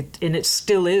orchestra, and it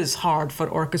still is hard for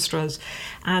orchestras,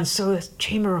 and so the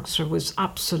chamber orchestra was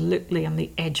absolutely on the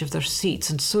edge of their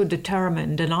seats and so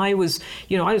determined. And I was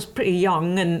pretty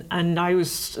young, and I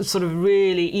was sort of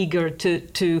really eager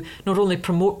to not only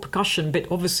promote percussion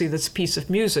but obviously this piece of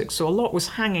music. So a lot was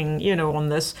hanging, you know, on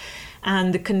this.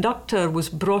 And the conductor was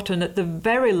brought in at the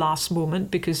very last moment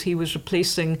because he was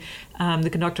replacing the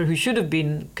conductor who should have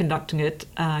been conducting it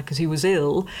because he was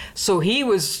ill. So he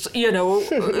was, you know,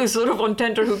 sort of on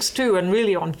tenterhooks too, and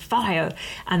really on fire.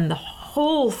 And the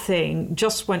whole thing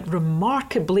just went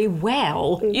remarkably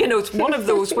well. You know, it's one of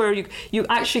those where you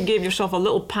actually gave yourself a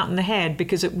little pat on the head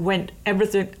because it went,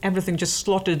 everything just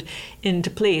slotted into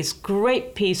place.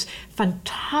 Great piece,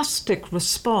 fantastic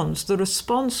response. The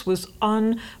response was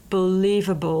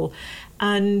unbelievable.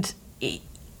 And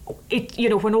it, you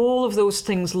know, when all of those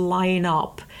things line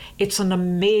up, it's an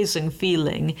amazing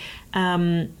feeling.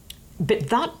 But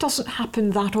that doesn't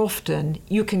happen that often.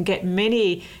 You can get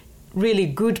many really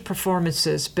good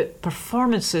performances, but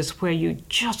performances where you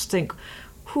just think,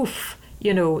 "Oof,"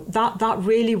 you know, that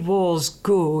really was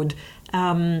good.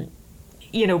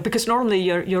 You know, because normally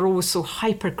you're always so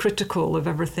hypercritical of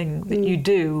everything that you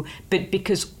do, but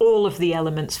because all of the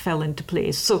elements fell into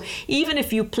place. So even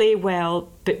if you play well,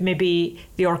 but maybe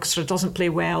the orchestra doesn't play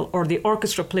well, or the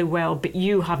orchestra play well, but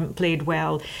you haven't played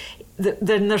well,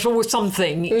 then there's always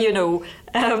something, you know.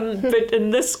 But in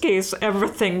this case,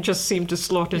 everything just seemed to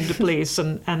slot into place,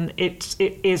 and it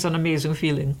is an amazing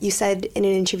feeling. You said in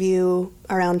an interview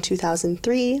around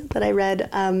 2003 that I read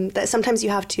that sometimes you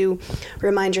have to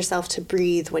remind yourself to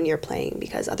breathe when you're playing,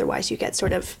 because otherwise you get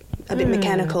sort of a bit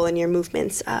mechanical in your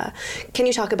movements. Can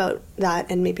you talk about that,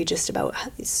 and maybe just about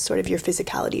sort of your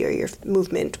physicality or your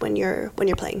movement when you're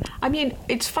playing? I mean,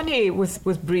 it's funny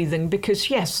with breathing, because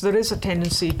yes, there is a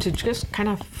tendency to just kind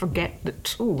of forget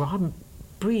that, I haven't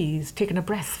breathed, taken a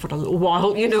breath for a little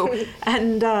while, you know,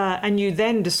 and you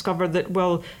then discover that,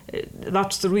 well,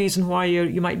 that's the reason why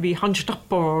you might be hunched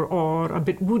up or a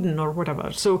bit wooden or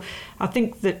whatever. So I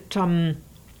think that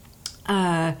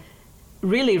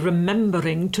really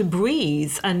remembering to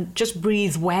breathe, and just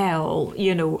breathe well,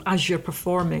 you know, as you're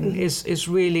performing is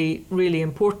really, really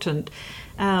important.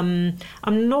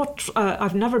 I've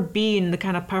never been the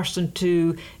kind of person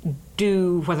to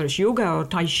do, whether it's yoga or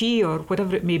Tai Chi or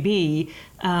whatever it may be,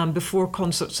 before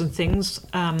concerts and things.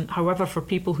 However, for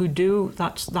people who do,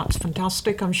 that's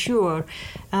fantastic, I'm sure.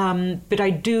 But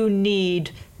I do need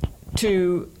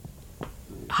to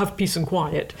have peace and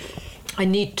quiet. I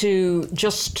need to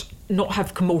just not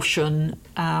have commotion,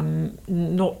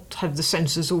 not have the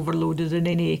senses overloaded in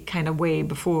any kind of way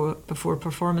before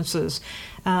performances.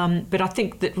 But I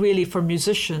think that really for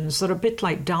musicians, they're a bit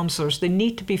like dancers. They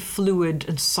need to be fluid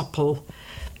and supple.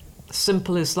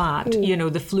 Simple as that. You know,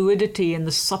 the fluidity and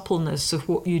the suppleness of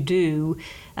what you do,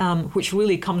 which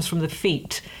really comes from the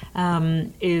feet,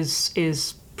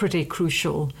 is pretty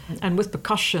crucial. And with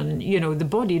percussion, you know, the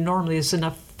body normally is in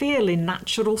a fairly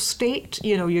natural state.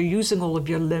 You know, you're using all of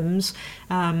your limbs.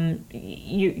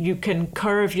 You can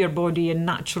curve your body in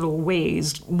natural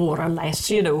ways, more or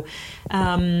less, you know.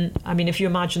 I mean, if you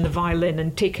imagine the violin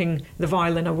and taking the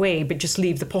violin away, but just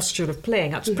leave the posture of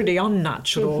playing, that's pretty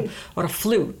unnatural. Or a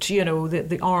flute, you know,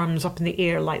 the arms up in the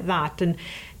air like that, and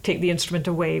take the instrument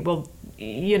away. Well,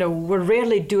 you know, we're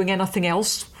rarely doing anything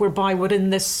else whereby we're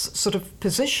in this sort of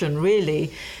position,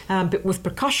 really. But with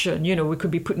percussion, you know, we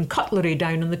could be putting cutlery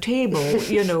down on the table,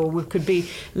 you know, we could be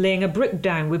laying a brick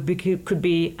down, could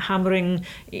be hammering,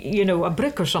 you know, a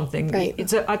brick or something. Right.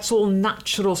 It's all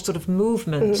natural sort of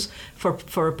movements for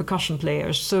percussion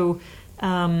players. So,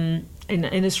 and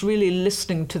it's really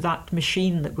listening to that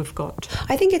machine that we've got.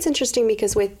 I think it's interesting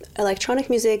because with electronic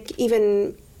music,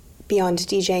 even beyond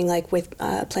DJing, like with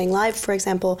playing live, for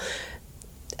example,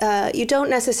 you don't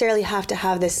necessarily have to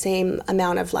have the same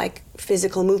amount of like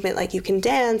physical movement. Like you can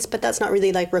dance, but that's not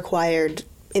really like required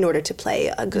in order to play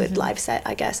a good live set,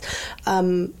 I guess.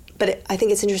 But I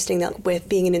think it's interesting that with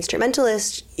being an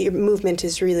instrumentalist, your movement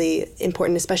is really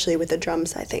important, especially with the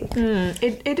drums, I think.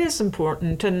 It is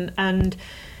important, and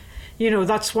you know,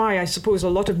 that's why I suppose a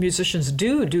lot of musicians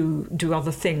do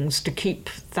other things to keep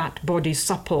that body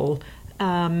supple.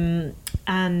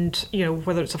 And, you know,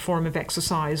 whether it's a form of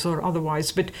exercise or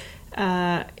otherwise. But,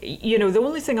 you know, the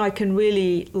only thing I can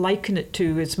really liken it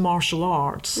to is martial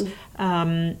arts,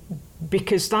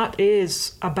 because that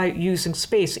is about using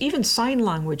space, even sign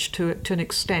language to an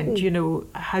extent, you know,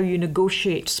 how you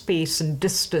negotiate space and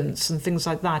distance and things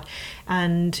like that.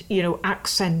 And, you know,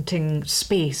 accenting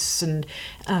space and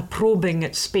probing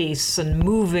at space and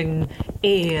moving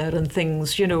air and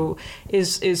things, you know,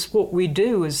 is what we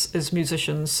do as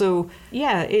musicians. So,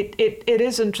 yeah, it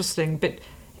is interesting. But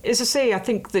as I say, I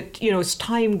think that, you know, as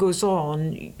time goes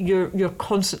on, you're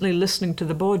constantly listening to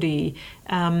the body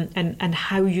and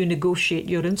how you negotiate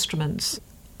your instruments.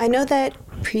 I know that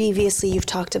previously you've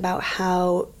talked about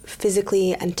how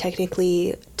physically and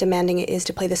technically demanding it is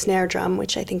to play the snare drum,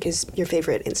 which I think is your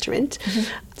favorite instrument.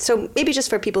 So maybe just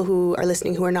for people who are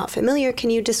listening who are not familiar, can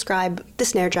you describe the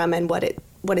snare drum and what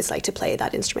it's like to play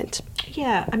that instrument?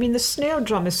 Yeah, I mean, the snare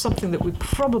drum is something that we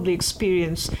probably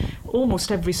experience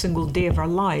almost every single day of our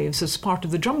lives as part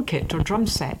of the drum kit or drum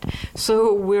set.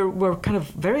 So we're kind of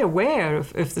very aware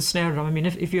of the snare drum. I mean,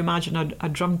 if you imagine a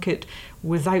drum kit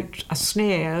without a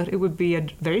snare, it would be a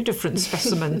very different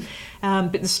specimen.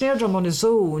 But the snare drum on its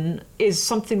own is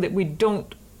something that we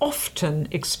don't often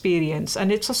experience,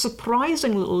 and it's a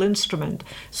surprising little instrument.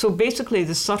 So basically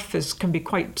the surface can be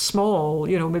quite small,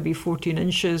 maybe 14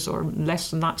 inches or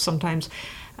less than that sometimes,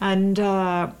 and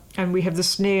we have the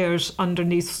snares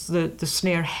underneath the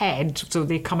snare head, so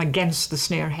they come against the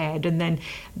snare head, and then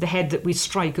the head that we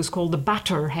strike is called the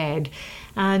batter head,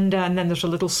 and then there's a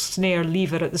little snare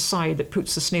lever at the side that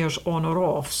puts the snares on or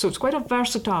off. So it's quite a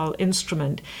versatile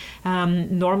instrument,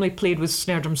 normally played with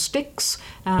snare drum sticks,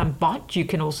 but you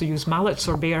can also use mallets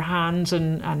or bare hands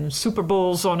and super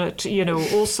balls on it,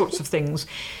 all sorts of things,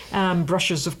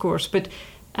 brushes of course, but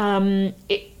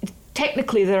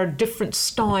technically, there are different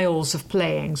styles of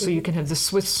playing. So you can have the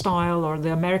Swiss style or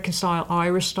the American style,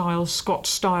 Irish style, Scots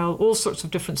style, all sorts of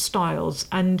different styles.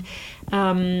 And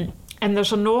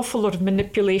there's an awful lot of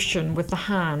manipulation with the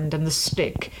hand and the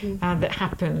stick that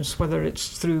happens, whether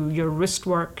it's through your wrist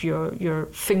work, your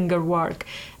finger work,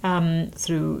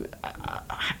 through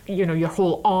your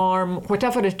whole arm,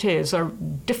 whatever it is, are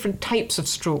different types of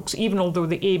strokes, even although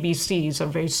the ABCs are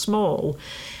very small.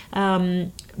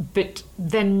 But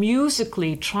then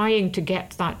musically trying to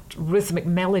get that rhythmic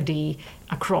melody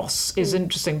across is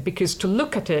interesting, because to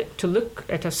look at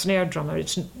a snare drummer,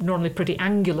 it's normally pretty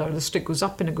angular. The stick goes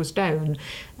up and it goes down,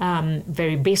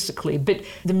 very basically. But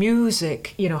the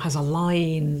music, has a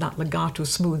line, that legato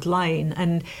smooth line,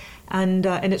 and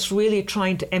it's really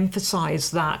trying to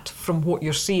emphasize that from what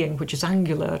you're seeing, which is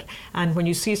angular. And when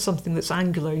you see something that's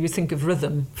angular, you think of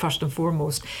rhythm first and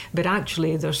foremost. But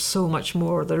actually, there's so much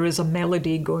more. There is a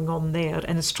melody going on there.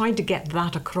 And it's trying to get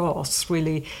that across,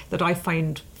 really, that I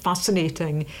find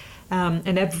fascinating.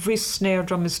 And every snare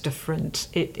drum is different.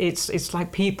 It's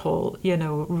like people,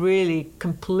 really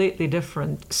completely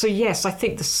different. So yes, I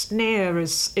think the snare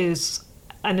is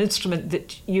an instrument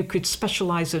that you could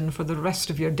specialise in for the rest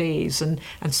of your days and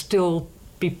still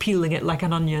be peeling it like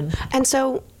an onion. And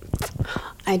so,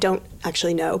 I don't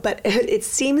actually know, but it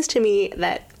seems to me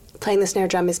that playing the snare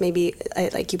drum is maybe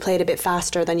like you play it a bit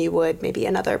faster than you would maybe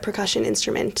another percussion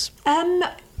instrument.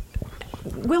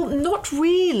 Well, not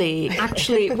really,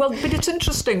 actually. Well, but it's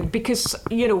interesting because,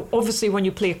 obviously when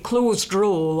you play a closed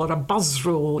roll or a buzz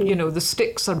roll, the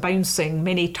sticks are bouncing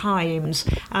many times.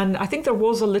 And I think there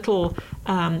was a little,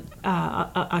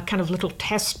 a kind of little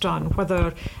test done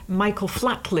whether Michael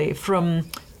Flatley from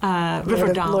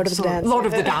Riverdance, Lord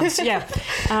of the Dance,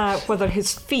 yeah, whether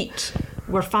his feet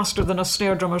were faster than a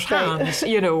snare drummer's hands,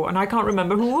 and I can't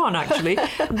remember who won actually.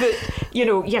 But,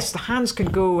 yes, the hands can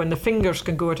go and the fingers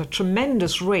can go at a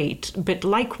tremendous rate, but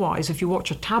likewise, if you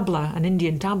watch an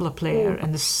Indian tabla player,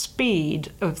 and the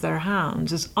speed of their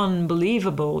hands is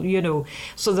unbelievable,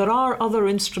 So there are other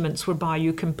instruments whereby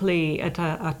you can play at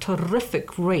a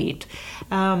terrific rate.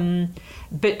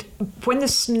 But when the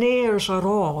snares are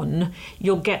on,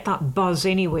 you'll get that buzz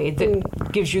anyway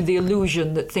that gives you the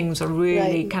illusion that things are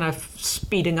really kind of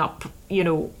speeding up,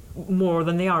 more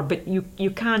than they are. But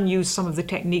you can use some of the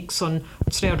techniques on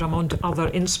snare drum onto other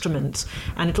instruments,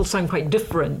 and it'll sound quite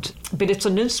different. But it's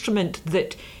an instrument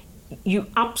that you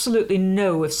absolutely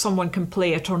know if someone can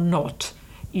play it or not.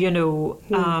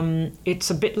 It's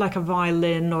a bit like a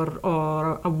violin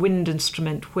or a wind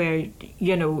instrument where,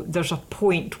 there's a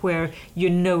point where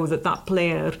that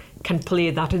player can play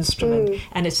that instrument.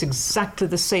 And it's exactly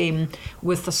the same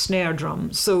with the snare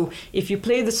drum. So if you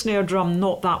play the snare drum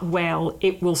not that well,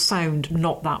 it will sound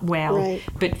not that well. Right.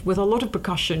 But with a lot of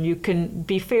percussion, you can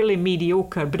be fairly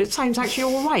mediocre, but it sounds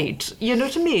actually all right. You know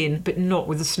what I mean? But not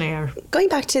with the snare. Going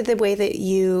back to the way that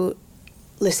you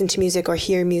listen to music or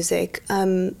hear music,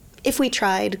 if we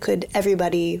tried, could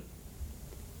everybody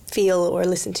feel or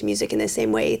listen to music in the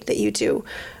same way that you do?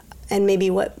 And maybe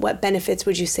what benefits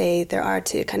would you say there are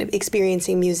to kind of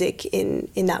experiencing music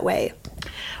in that way?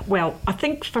 Well, I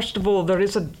think, first of all, there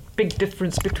is a big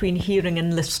difference between hearing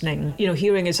and listening.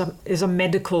 Hearing is a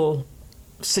medical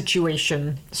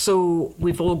situation. So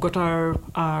we've all got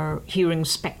our hearing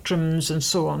spectrums and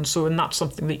so on. And that's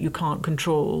something that you can't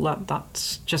control.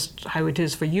 That's just how it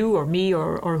is for you or me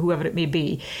or whoever it may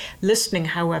be. Listening,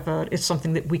 however, is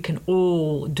something that we can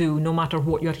all do, no matter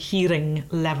what your hearing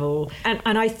level.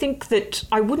 And I think that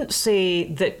I wouldn't say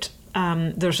that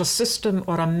there's a system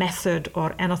or a method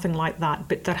or anything like that,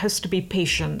 but there has to be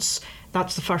patience.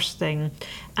 That's the first thing.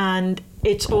 And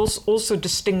it's also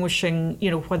distinguishing,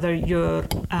 whether you're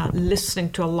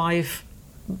listening to a live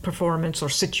performance or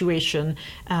situation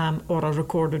or a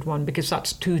recorded one, because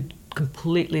that's two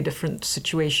completely different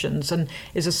situations. And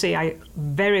as I say, I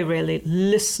very rarely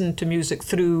listen to music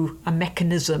through a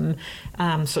mechanism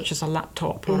such as a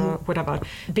laptop or whatever,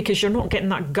 because you're not getting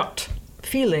that gut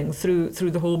feeling through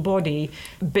the whole body.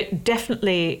 But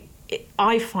definitely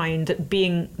I find that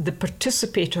being the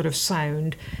participator of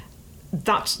sound,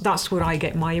 that's where I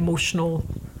get my emotional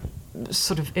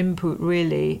sort of input,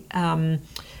 really,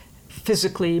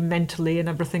 physically, mentally, and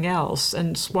everything else.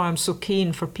 And it's why I'm so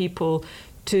keen for people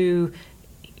to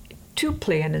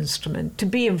play an instrument, to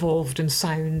be involved in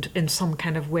sound in some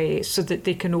kind of way, so that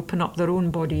they can open up their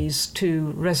own bodies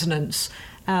to resonance.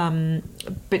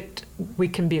 But we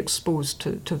can be exposed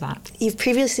to that. You've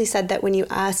previously said that when you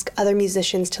ask other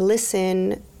musicians to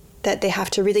listen, that they have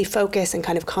to really focus and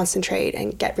kind of concentrate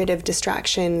and get rid of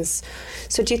distractions.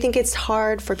 So do you think it's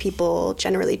hard for people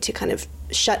generally to kind of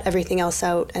shut everything else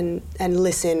out and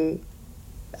listen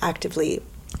actively?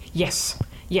 Yes,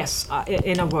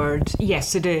 in a word,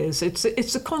 yes, it is.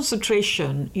 It's a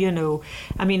concentration, you know.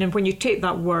 I mean, and when you take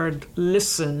that word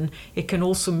listen, it can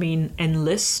also mean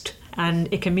enlist,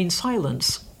 and it can mean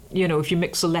silence, you know, if you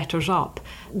mix the letters up.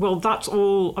 Well, that's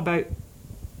all about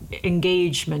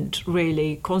engagement,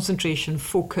 really, concentration,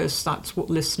 focus. That's what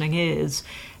listening is.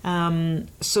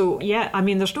 So yeah, I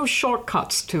mean, there's no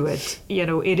shortcuts to it. You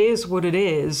know, it is what it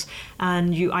is,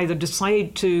 and you either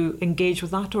decide to engage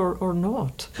with that or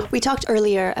not. We talked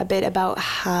earlier a bit about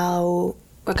how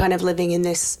we're kind of living in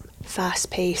this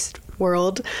fast-paced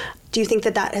world. Do you think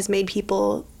that has made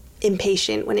people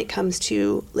impatient when it comes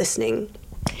to listening?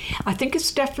 I think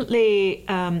it's definitely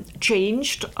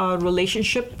changed our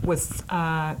relationship with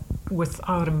our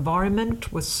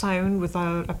environment, with sound, with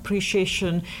our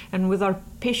appreciation, and with our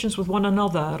patience with one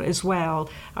another as well.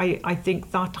 I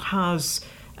think that has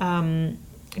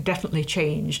definitely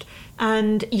changed.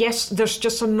 And yes, there's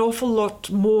just an awful lot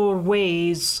more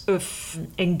ways of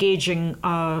engaging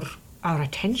our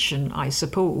attention, I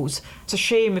suppose. It's a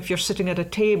shame if you're sitting at a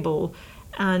table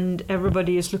and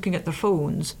everybody is looking at their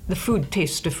phones. The food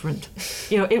tastes different.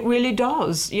 You know, it really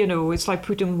does. You know, it's like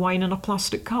putting wine in a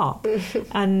plastic cup.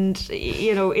 And,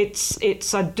 you know,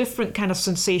 it's a different kind of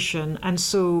sensation. And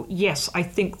so, yes, I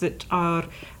think that our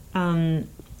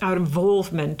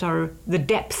involvement, the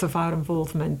depth of our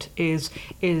involvement has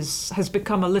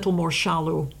become a little more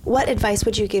shallow. What advice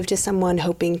would you give to someone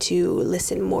hoping to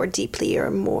listen more deeply or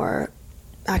more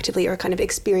actively, or kind of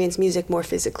experience music more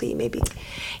physically, maybe?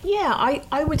 Yeah,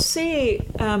 I would say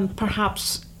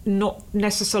perhaps not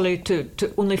necessarily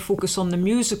to only focus on the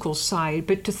musical side,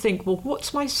 but to think, well,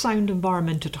 what's my sound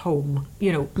environment at home?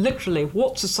 You know, literally,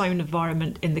 what's the sound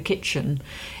environment in the kitchen,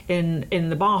 in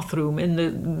the bathroom, in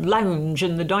the lounge,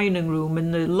 in the dining room,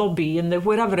 in the lobby, in the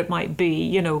wherever it might be,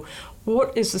 you know.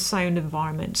 What is the sound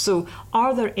environment? So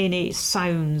are there any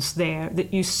sounds there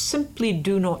that you simply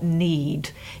do not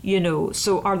need? You know,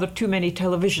 so are there too many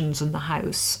televisions in the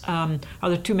house? Are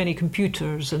there too many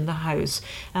computers in the house?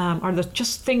 Are there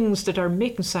just things that are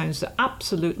making sounds that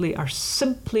absolutely are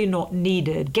simply not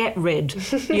needed? Get rid.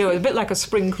 You know, a bit like a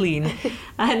spring clean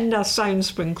and a sound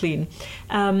spring clean.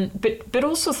 But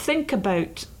also think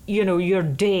about, you know, your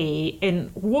day, and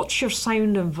what's your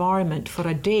sound environment for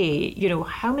a day? You know,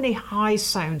 how many high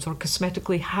sounds or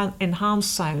cosmetically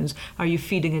enhanced sounds are you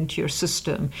feeding into your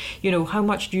system? You know, how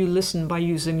much do you listen by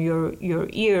using your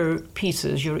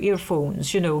earpieces, your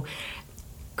earphones? You know,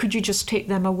 could you just take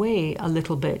them away a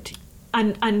little bit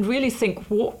and really think,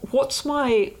 what's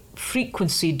my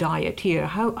frequency diet here?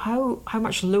 How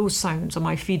much low sounds am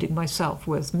I feeding myself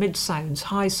with? Mid sounds,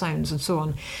 high sounds, and so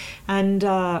on. And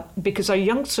because our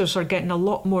youngsters are getting a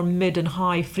lot more mid and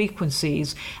high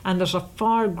frequencies, and there's a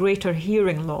far greater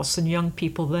hearing loss in young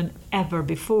people than ever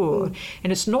before.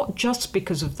 And it's not just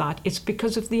because of that, it's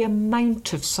because of the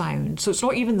amount of sound. So it's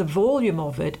not even the volume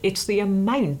of it, it's the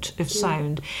amount of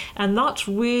sound. And that's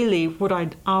really what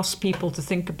I'd ask people to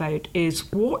think about,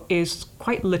 is what is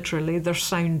quite literally their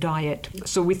sound diet.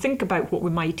 So we think about what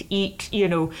we might eat. You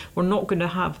know, we're not going to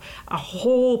have a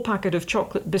whole packet of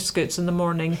chocolate biscuits in the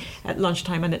morning, at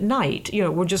lunchtime, and at night. You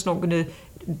know, we're just not going to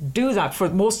do that for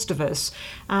most of us,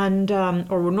 and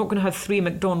or we're not going to have 3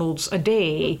 McDonald's a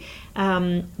day,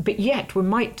 but yet we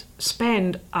might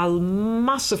spend a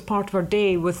massive part of our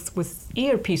day with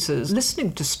earpieces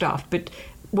listening to stuff. But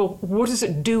well, what is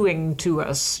it doing to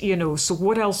us? You know, so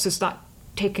what else is that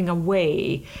taking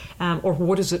away, or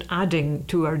what is it adding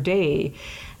to our day?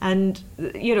 And,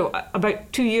 you know,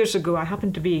 about 2 years ago, I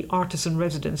happened to be artist in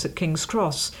residence at King's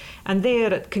Cross. And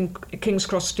there at King's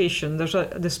Cross Station, there's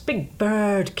this big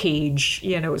bird cage.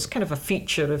 You know, it's kind of a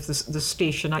feature of the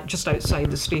station, just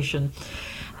outside the station.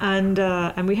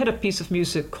 And we had a piece of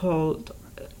music called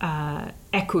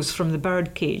echoes from the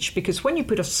birdcage, because when you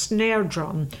put a snare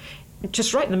drum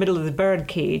just right in the middle of the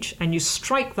birdcage and you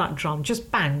strike that drum,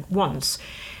 just bang, once,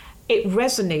 it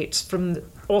resonates from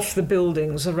off the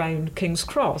buildings around King's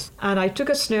Cross. And I took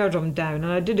a snare drum down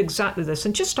and I did exactly this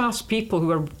and just asked people who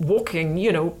were walking,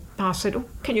 past, said,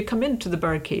 can you come into the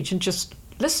birdcage and just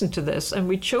listen to this? And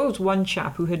we chose one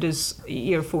chap who had his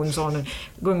earphones on and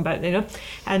going back,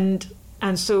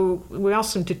 and so we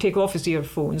asked him to take off his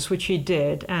earphones, which he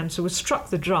did. And so we struck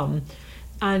the drum,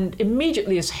 and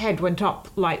immediately his head went up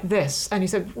like this. And he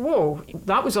said, whoa,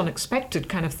 that was unexpected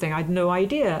kind of thing. I had no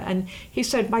idea. And he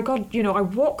said, my God, I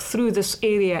walk through this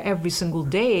area every single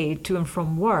day to and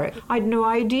from work. I had no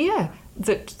idea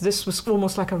that this was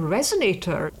almost like a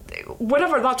resonator.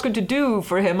 Whatever that's going to do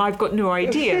for him, I've got no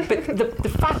idea. But the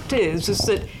fact is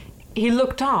that he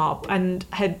looked up and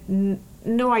had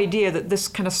no idea that this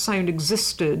kind of sound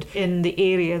existed in the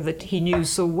area that he knew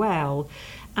so well.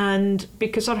 And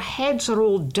because our heads are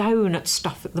all down at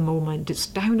stuff at the moment, it's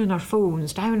down in our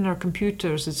phones, down in our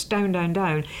computers, it's down,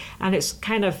 and it's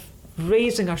kind of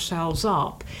raising ourselves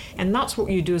up. And that's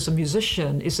what you do as a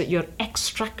musician, is that you're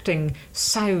extracting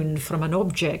sound from an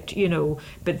object,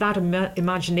 but that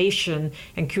imagination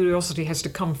and curiosity has to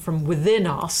come from within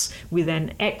us. We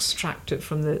then extract it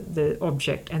from the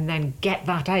object and then get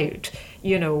that out.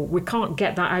 We can't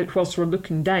get that out whilst we're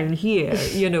looking down here.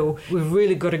 We've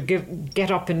really got to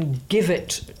get up and give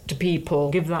it to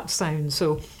people, give that sound.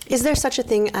 So, is there such a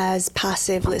thing as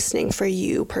passive listening for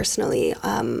you personally?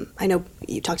 I know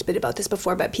you talked a bit about this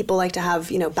before, but people like to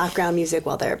have, background music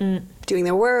while they're doing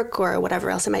their work or whatever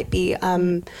else it might be. So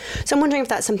I'm wondering if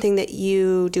that's something that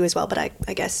you do as well, but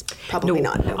I guess probably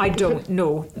not. No, I don't.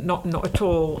 No, not at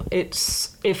all.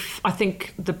 I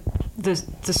think the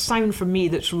sound for me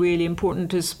that's really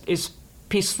important is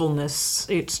peacefulness.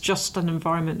 It's just an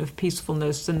environment of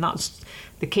peacefulness, and that's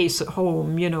the case at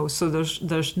home, so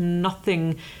there's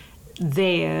nothing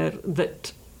there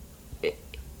that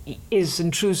is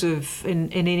intrusive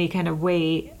in any kind of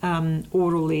way,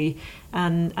 orally,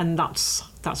 and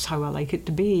that's how I like it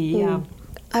to be. Yeah.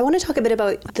 I want to talk a bit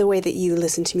about the way that you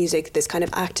listen to music, this kind of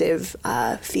active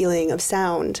feeling of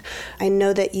sound. I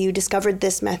know that you discovered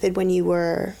this method when you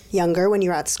were younger, when you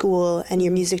were at school, and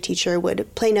your music teacher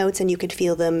would play notes and you could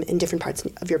feel them in different parts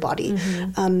of your body.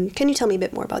 Mm-hmm. Can you tell me a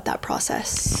bit more about that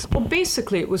process? Well,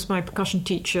 basically it was my percussion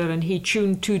teacher, and he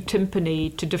tuned two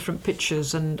timpani to different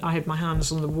pitches, and I had my hands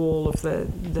on the wall of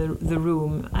the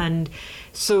room. And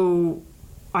so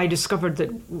I discovered that,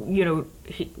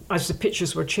 as the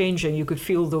pitches were changing, you could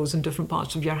feel those in different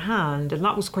parts of your hand. And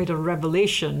that was quite a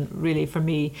revelation, really, for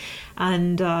me.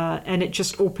 And it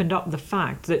just opened up the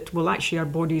fact that, well, actually our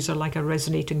bodies are like a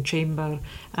resonating chamber,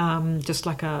 just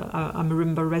like a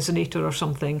marimba resonator or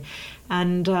something.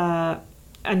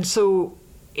 And so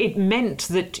it meant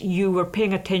that you were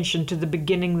paying attention to the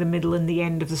beginning, the middle, and the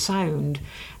end of the sound,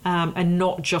 and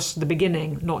not just the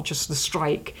beginning, not just the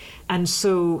strike. And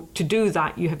so to do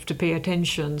that, you have to pay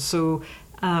attention. So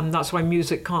that's why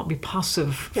music can't be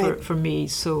passive for me.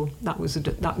 So that was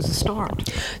a start.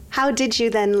 How did you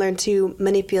then learn to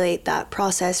manipulate that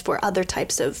process for other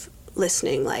types of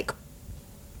listening, like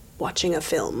watching a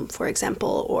film, for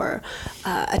example, or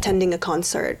attending a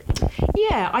concert?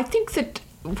 Yeah, I think that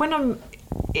when I'm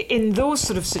in those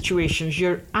sort of situations,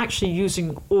 you're actually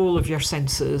using all of your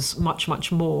senses much, much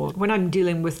more. When I'm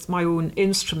dealing with my own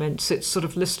instruments, it's sort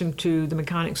of listening to the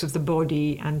mechanics of the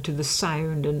body and to the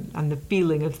sound and the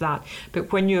feeling of that.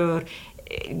 But when you're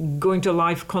going to a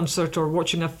live concert or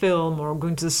watching a film or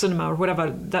going to the cinema or whatever,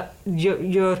 that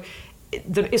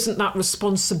there isn't that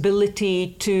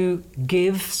responsibility to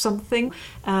give something.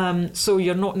 So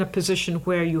you're not in a position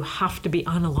where you have to be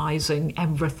analysing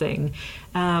everything.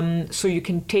 So you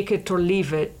can take it or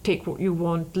leave it, take what you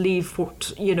want, leave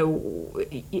what,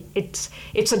 it's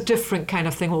a different kind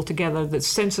of thing altogether. The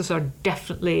senses are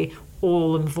definitely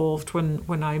all involved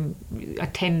when I'm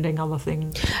attending other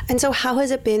things. And so how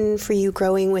has it been for you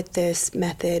growing with this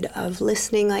method of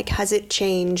listening? Like, has it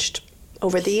changed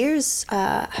over the years?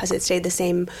 Has it stayed the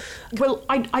same? Well,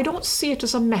 I don't see it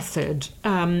as a method.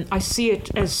 I see it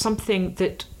as something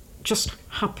that just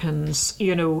happens,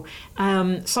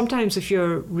 Sometimes if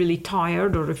you're really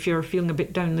tired or if you're feeling a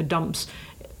bit down in the dumps,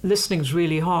 listening's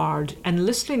really hard. And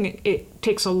listening, it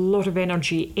takes a lot of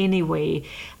energy anyway,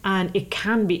 and it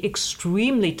can be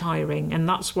extremely tiring. And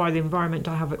that's why the environment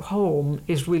I have at home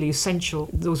is really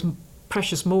essential. Those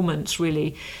precious moments,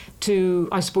 really, to,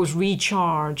 I suppose,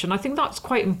 recharge. And I think that's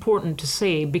quite important to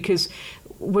say, because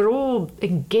we're all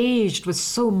engaged with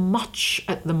so much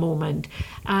at the moment.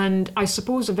 And I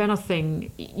suppose, if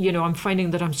anything, I'm finding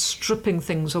that I'm stripping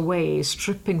things away,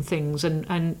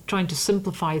 and trying to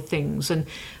simplify things and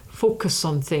focus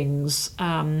on things.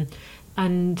 And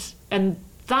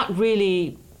that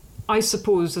really, I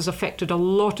suppose, has affected a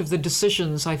lot of the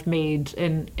decisions I've made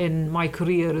in my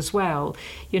career as well.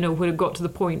 Where it got to the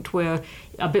point where,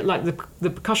 a bit like the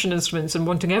percussion instruments and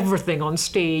wanting everything on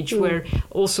stage, where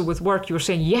also with work you were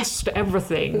saying yes to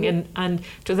everything, and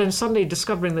to then suddenly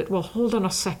discovering that, well, hold on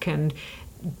a second,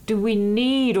 do we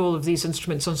need all of these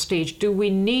instruments on stage? Do we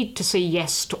need to say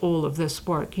yes to all of this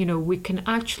work? We can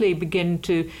actually begin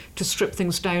to strip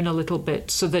things down a little bit,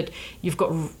 so that you've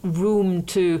got room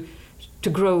to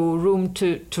grow, room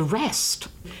to rest.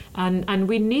 And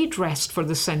we need rest for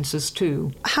the senses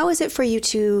too. How is it for you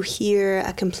to hear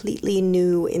a completely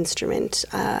new instrument?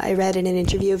 I read in an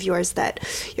interview of yours that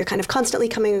you're kind of constantly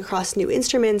coming across new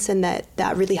instruments, and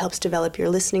that really helps develop your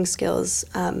listening skills.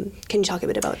 Can you talk a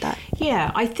bit about that?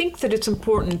 Yeah, I think that it's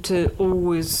important to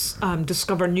always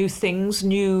discover new things,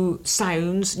 new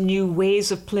sounds, new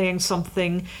ways of playing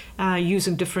something,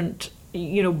 using different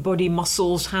body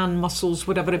muscles, hand muscles,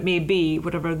 whatever it may be,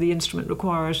 whatever the instrument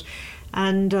requires.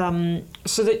 And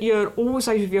so that you're always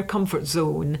out of your comfort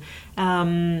zone.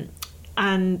 And,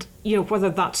 whether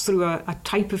that's through a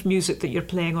type of music that you're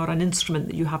playing or an instrument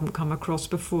that you haven't come across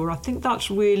before, I think that's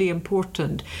really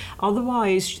important.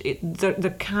 Otherwise,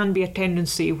 there can be a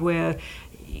tendency where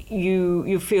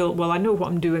you feel, well, I know what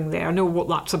I'm doing there, I know what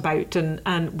that's about,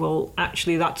 and well,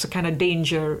 actually that's a kind of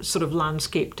danger sort of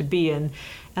landscape to be in.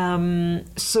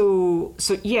 So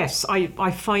yes,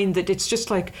 I find that it's just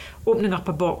like opening up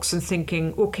a box and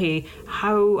thinking, okay,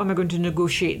 how am I going to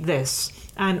negotiate this?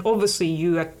 And obviously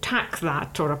you attack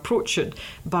that or approach it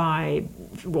by,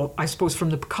 well, I suppose from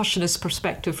the percussionist's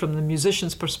perspective, from the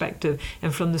musician's perspective,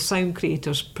 and from the sound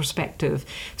creator's perspective.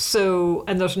 So,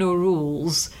 and there's no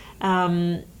rules.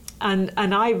 And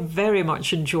I very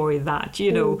much enjoy that,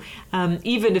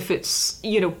 even if it's,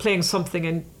 playing something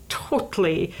in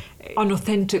totally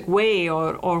unauthentic way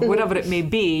or whatever it may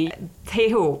be.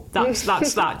 Hey-ho, that's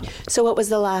that. So what was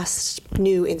the last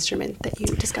new instrument that you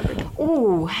discovered?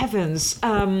 Oh, heavens.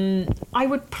 I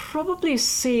would probably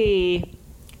say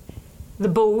the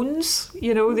bones,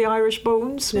 the Irish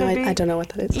bones. No, maybe. I don't know what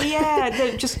that is. Yeah,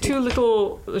 they're just two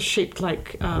little, shaped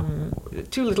like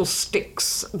two little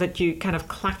sticks that you kind of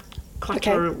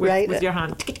clatter with your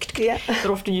hand. Yeah.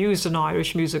 They're often used in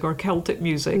Irish music or Celtic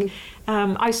music.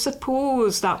 I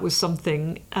suppose that was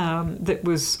something that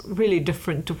was really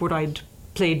different to what I'd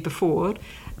played before.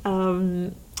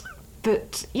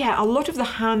 But yeah, a lot of the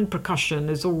hand percussion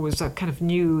is always a kind of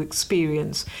new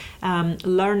experience.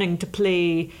 Learning to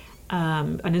play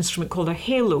an instrument called a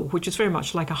halo, which is very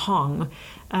much like a hung,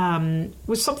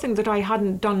 was something that I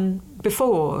hadn't done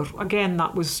before. Again,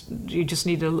 you just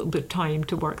need a little bit of time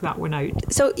to work that one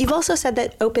out. So you've also said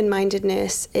that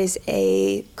open-mindedness is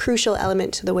a crucial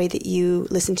element to the way that you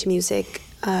listen to music.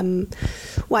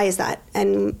 Why is that?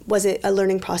 And was it a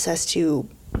learning process to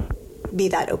be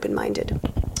that open-minded?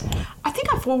 I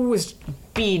think I've always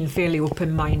been fairly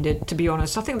open-minded, to be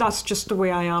honest. I think that's just the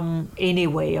way I am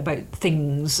anyway, about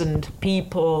things and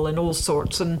people and all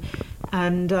sorts. And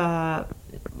I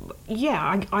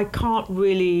can't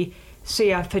really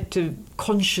say I've had to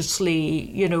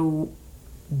consciously,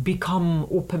 become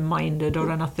open-minded or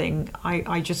anything.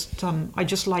 I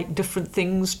just like different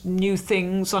things, new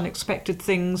things, unexpected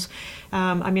things.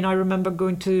 I remember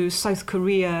going to South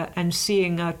Korea and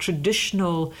seeing a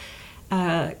traditional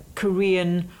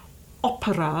Korean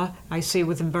opera, I say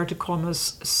with inverted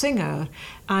commas, singer,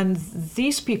 and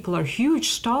these people are huge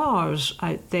stars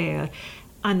out there,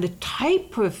 and the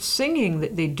type of singing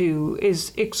that they do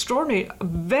is extraordinary,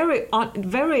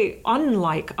 very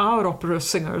unlike our opera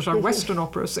singers, our Western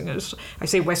opera singers. I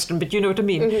say Western, but you know what I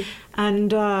mean.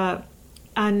 And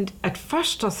at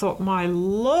first I thought, my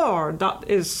Lord, that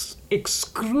is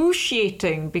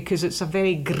excruciating, because it's a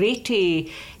very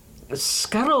grating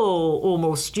skirl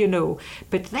almost,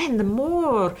 But then the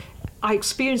more I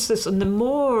experienced this, and the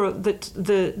more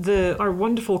that our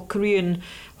wonderful Korean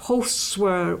hosts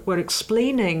were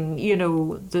explaining,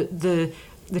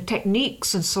 the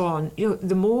techniques and so on,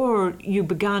 the more you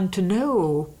began to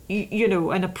know,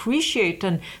 and appreciate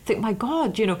and think, my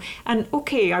God, and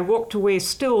okay, I walked away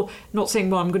still not saying,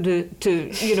 well, I'm going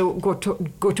to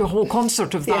go to a whole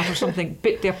concert of that or something,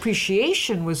 but the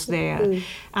appreciation was there,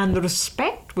 and the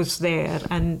respect was there,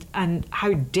 and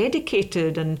how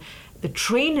dedicated, and the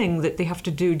training that they have to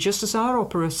do, just as our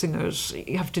opera singers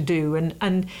have to do,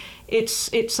 and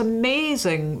it's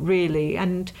amazing, really,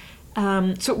 and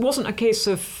So it wasn't a case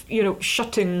of,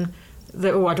 shutting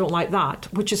I don't like that,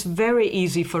 which is very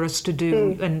easy for us to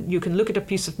do. And you can look at a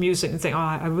piece of music and think,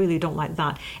 I really don't like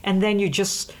that. And then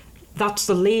that's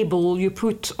the label you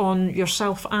put on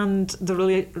yourself and the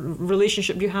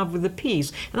relationship you have with the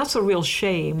piece. And that's a real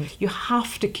shame. You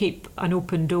have to keep an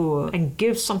open door and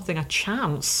give something a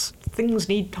chance. Things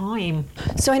need time.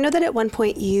 So I know that at one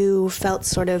point you felt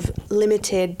sort of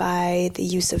limited by the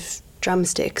use of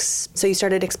drumsticks. So you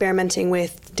started experimenting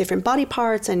with different body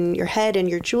parts and your head and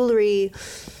your jewelry.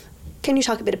 Can you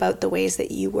talk a bit about the ways that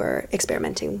you were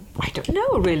experimenting? I don't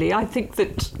know, really. I think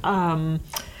that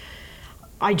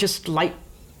I just like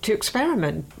to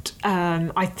experiment.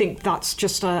 I think that's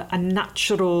just a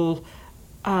natural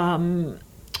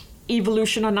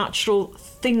evolution, a natural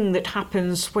thing that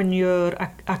happens when you're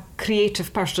a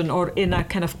creative person or in a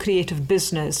kind of creative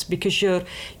business, because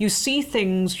you see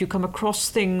things, you come across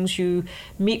things, you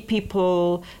meet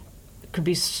people. It could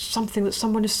be something that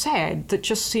someone has said that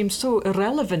just seems so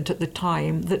irrelevant at the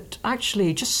time that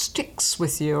actually just sticks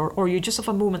with you, or you just have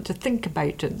a moment to think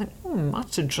about it and think,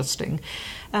 that's interesting.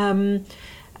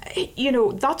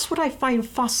 That's what I find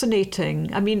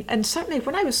fascinating. I mean, and certainly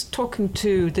when I was talking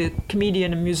to the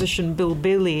comedian and musician Bill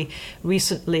Bailey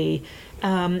recently,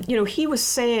 he was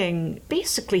saying,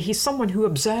 basically, he's someone who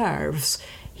observes.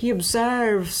 He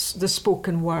observes the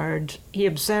spoken word. He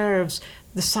observes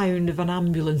the sound of an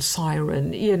ambulance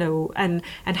siren, and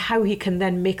how he can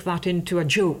then make that into a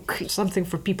joke, something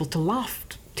for people to laugh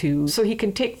to. So he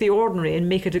can take the ordinary and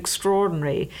make it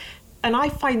extraordinary. And I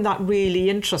find that really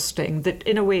interesting, that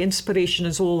in a way inspiration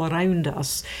is all around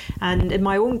us. And in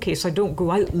my own case, I don't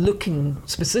go out looking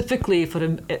specifically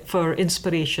for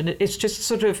inspiration. It's just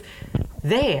sort of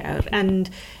there.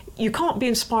 And you can't be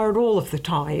inspired all of the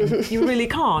time. You really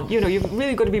can't. You've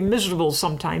really got to be miserable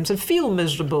sometimes and feel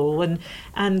miserable.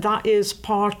 And that is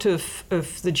part of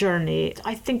the journey.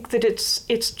 I think that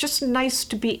it's just nice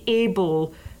to be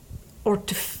able, or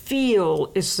to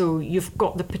feel as though you've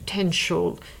got the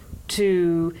potential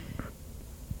to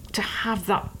have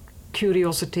that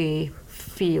curiosity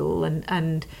feel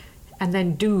and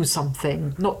then do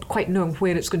something, not quite knowing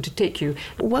where it's going to take you.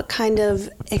 What kind of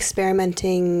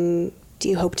experimenting do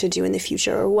you hope to do in the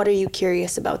future, or what are you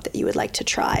curious about that you would like to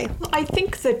try? I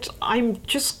think that I'm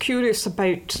just curious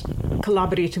about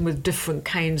collaborating with different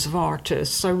kinds of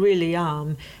artists. I really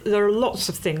am. There are lots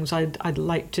of things I'd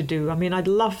like to do. I mean, I'd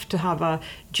love to have a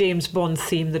James Bond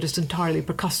theme that is entirely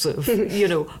percussive,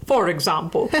 for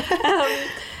example.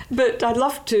 But I'd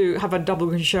love to have a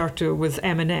double concerto with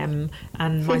Eminem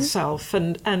and myself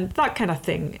and that kind of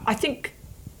thing. I think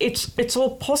it's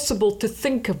all possible to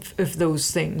think of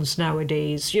those things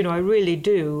nowadays. I really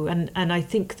do. And I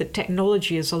think that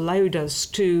technology has allowed us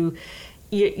to,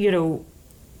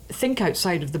 think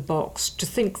outside of the box, to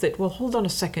think that, well, hold on a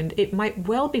second, it might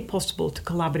well be possible to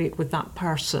collaborate with that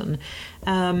person.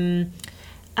 And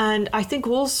I think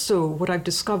also what I've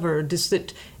discovered is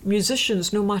that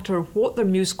musicians, no matter what their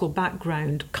musical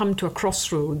background, come to a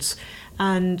crossroads,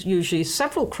 and usually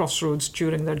several crossroads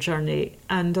during their journey,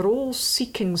 and they're all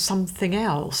seeking something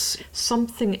else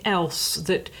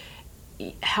that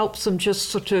helps them just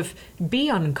sort of be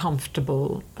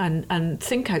uncomfortable and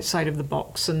think outside of the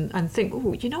box and think,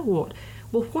 oh, you know what?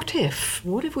 Well, what if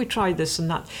we tried this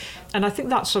and that? And I think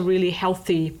that's a really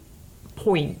healthy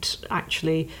point,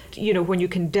 actually, when you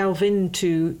can delve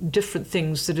into different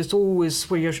things, that is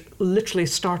always where you're literally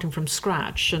starting from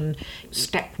scratch and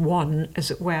step one,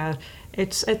 as it were.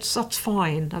 That's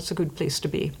fine. That's a good place to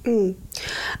be.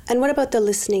 And what about the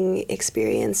listening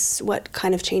experience? What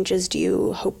kind of changes do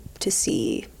you hope to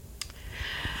see?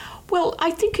 Well,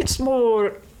 I think it's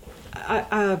more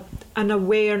an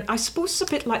aware, I suppose it's a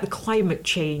bit like the climate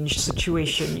change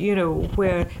situation,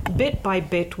 where bit by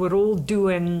bit we're all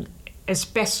doing as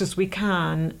best as we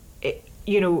can,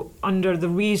 under the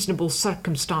reasonable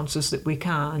circumstances that we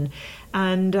can.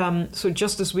 And so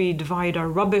just as we divide our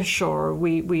rubbish, or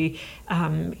we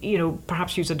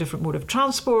perhaps use a different mode of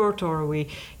transport, or we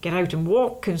get out and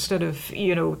walk instead of,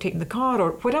 taking the car,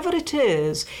 or whatever it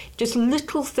is, just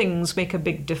little things make a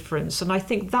big difference. And I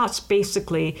think that's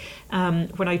basically,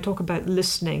 when I talk about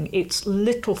listening, it's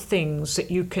little things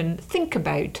that you can think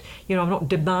about. I'm not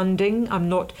demanding, I'm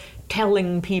not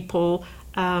telling people,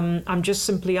 I'm just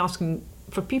simply asking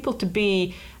for people to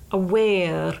be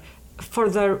aware for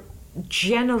their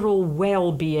general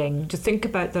well-being, to think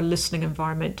about their listening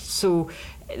environment. So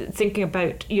thinking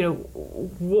about,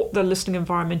 what their listening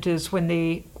environment is when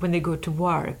they go to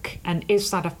work, and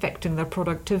is that affecting their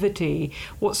productivity?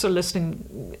 What's their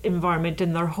listening environment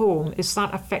in their home? Is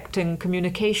that affecting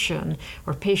communication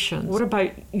or patience? What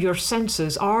about your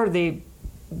senses? Are they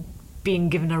being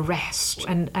given a rest,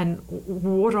 and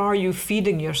what are you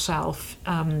feeding yourself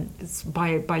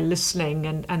by listening,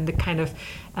 and the kind of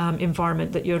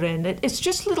environment that you're in. It's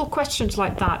just little questions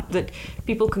like that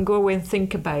people can go away and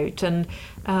think about, and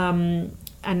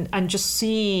just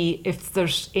see if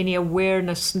there's any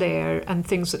awareness there and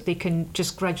things that they can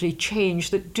just gradually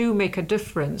change that do make a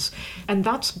difference. And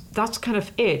that's kind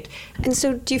of it. And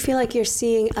so do you feel like you're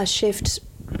seeing a shift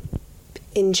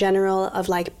in general of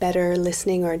like better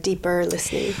listening or deeper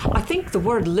listening? I think the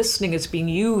word listening is being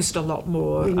used a lot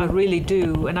more. I really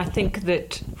do. And I think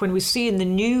that when we see in the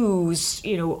news,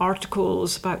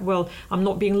 articles about, well, I'm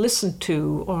not being listened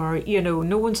to, or,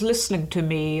 no one's listening to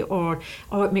me, or,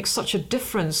 oh, it makes such a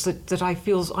difference that I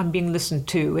feel I'm being listened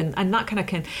to, and that kind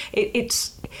of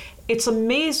it's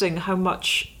amazing how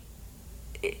much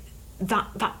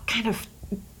that kind of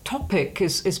topic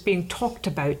is being talked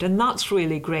about, and that's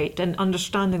really great, and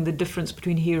understanding the difference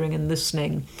between hearing and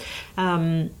listening,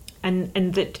 and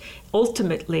that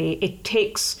ultimately it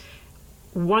takes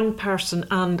one person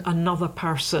and another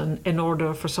person in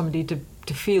order for somebody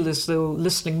to feel as though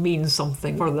listening means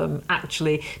something for them,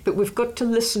 actually. But we've got to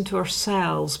listen to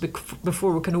ourselves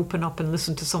before we can open up and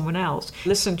listen to someone else.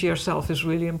 Listening to yourself is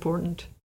really important.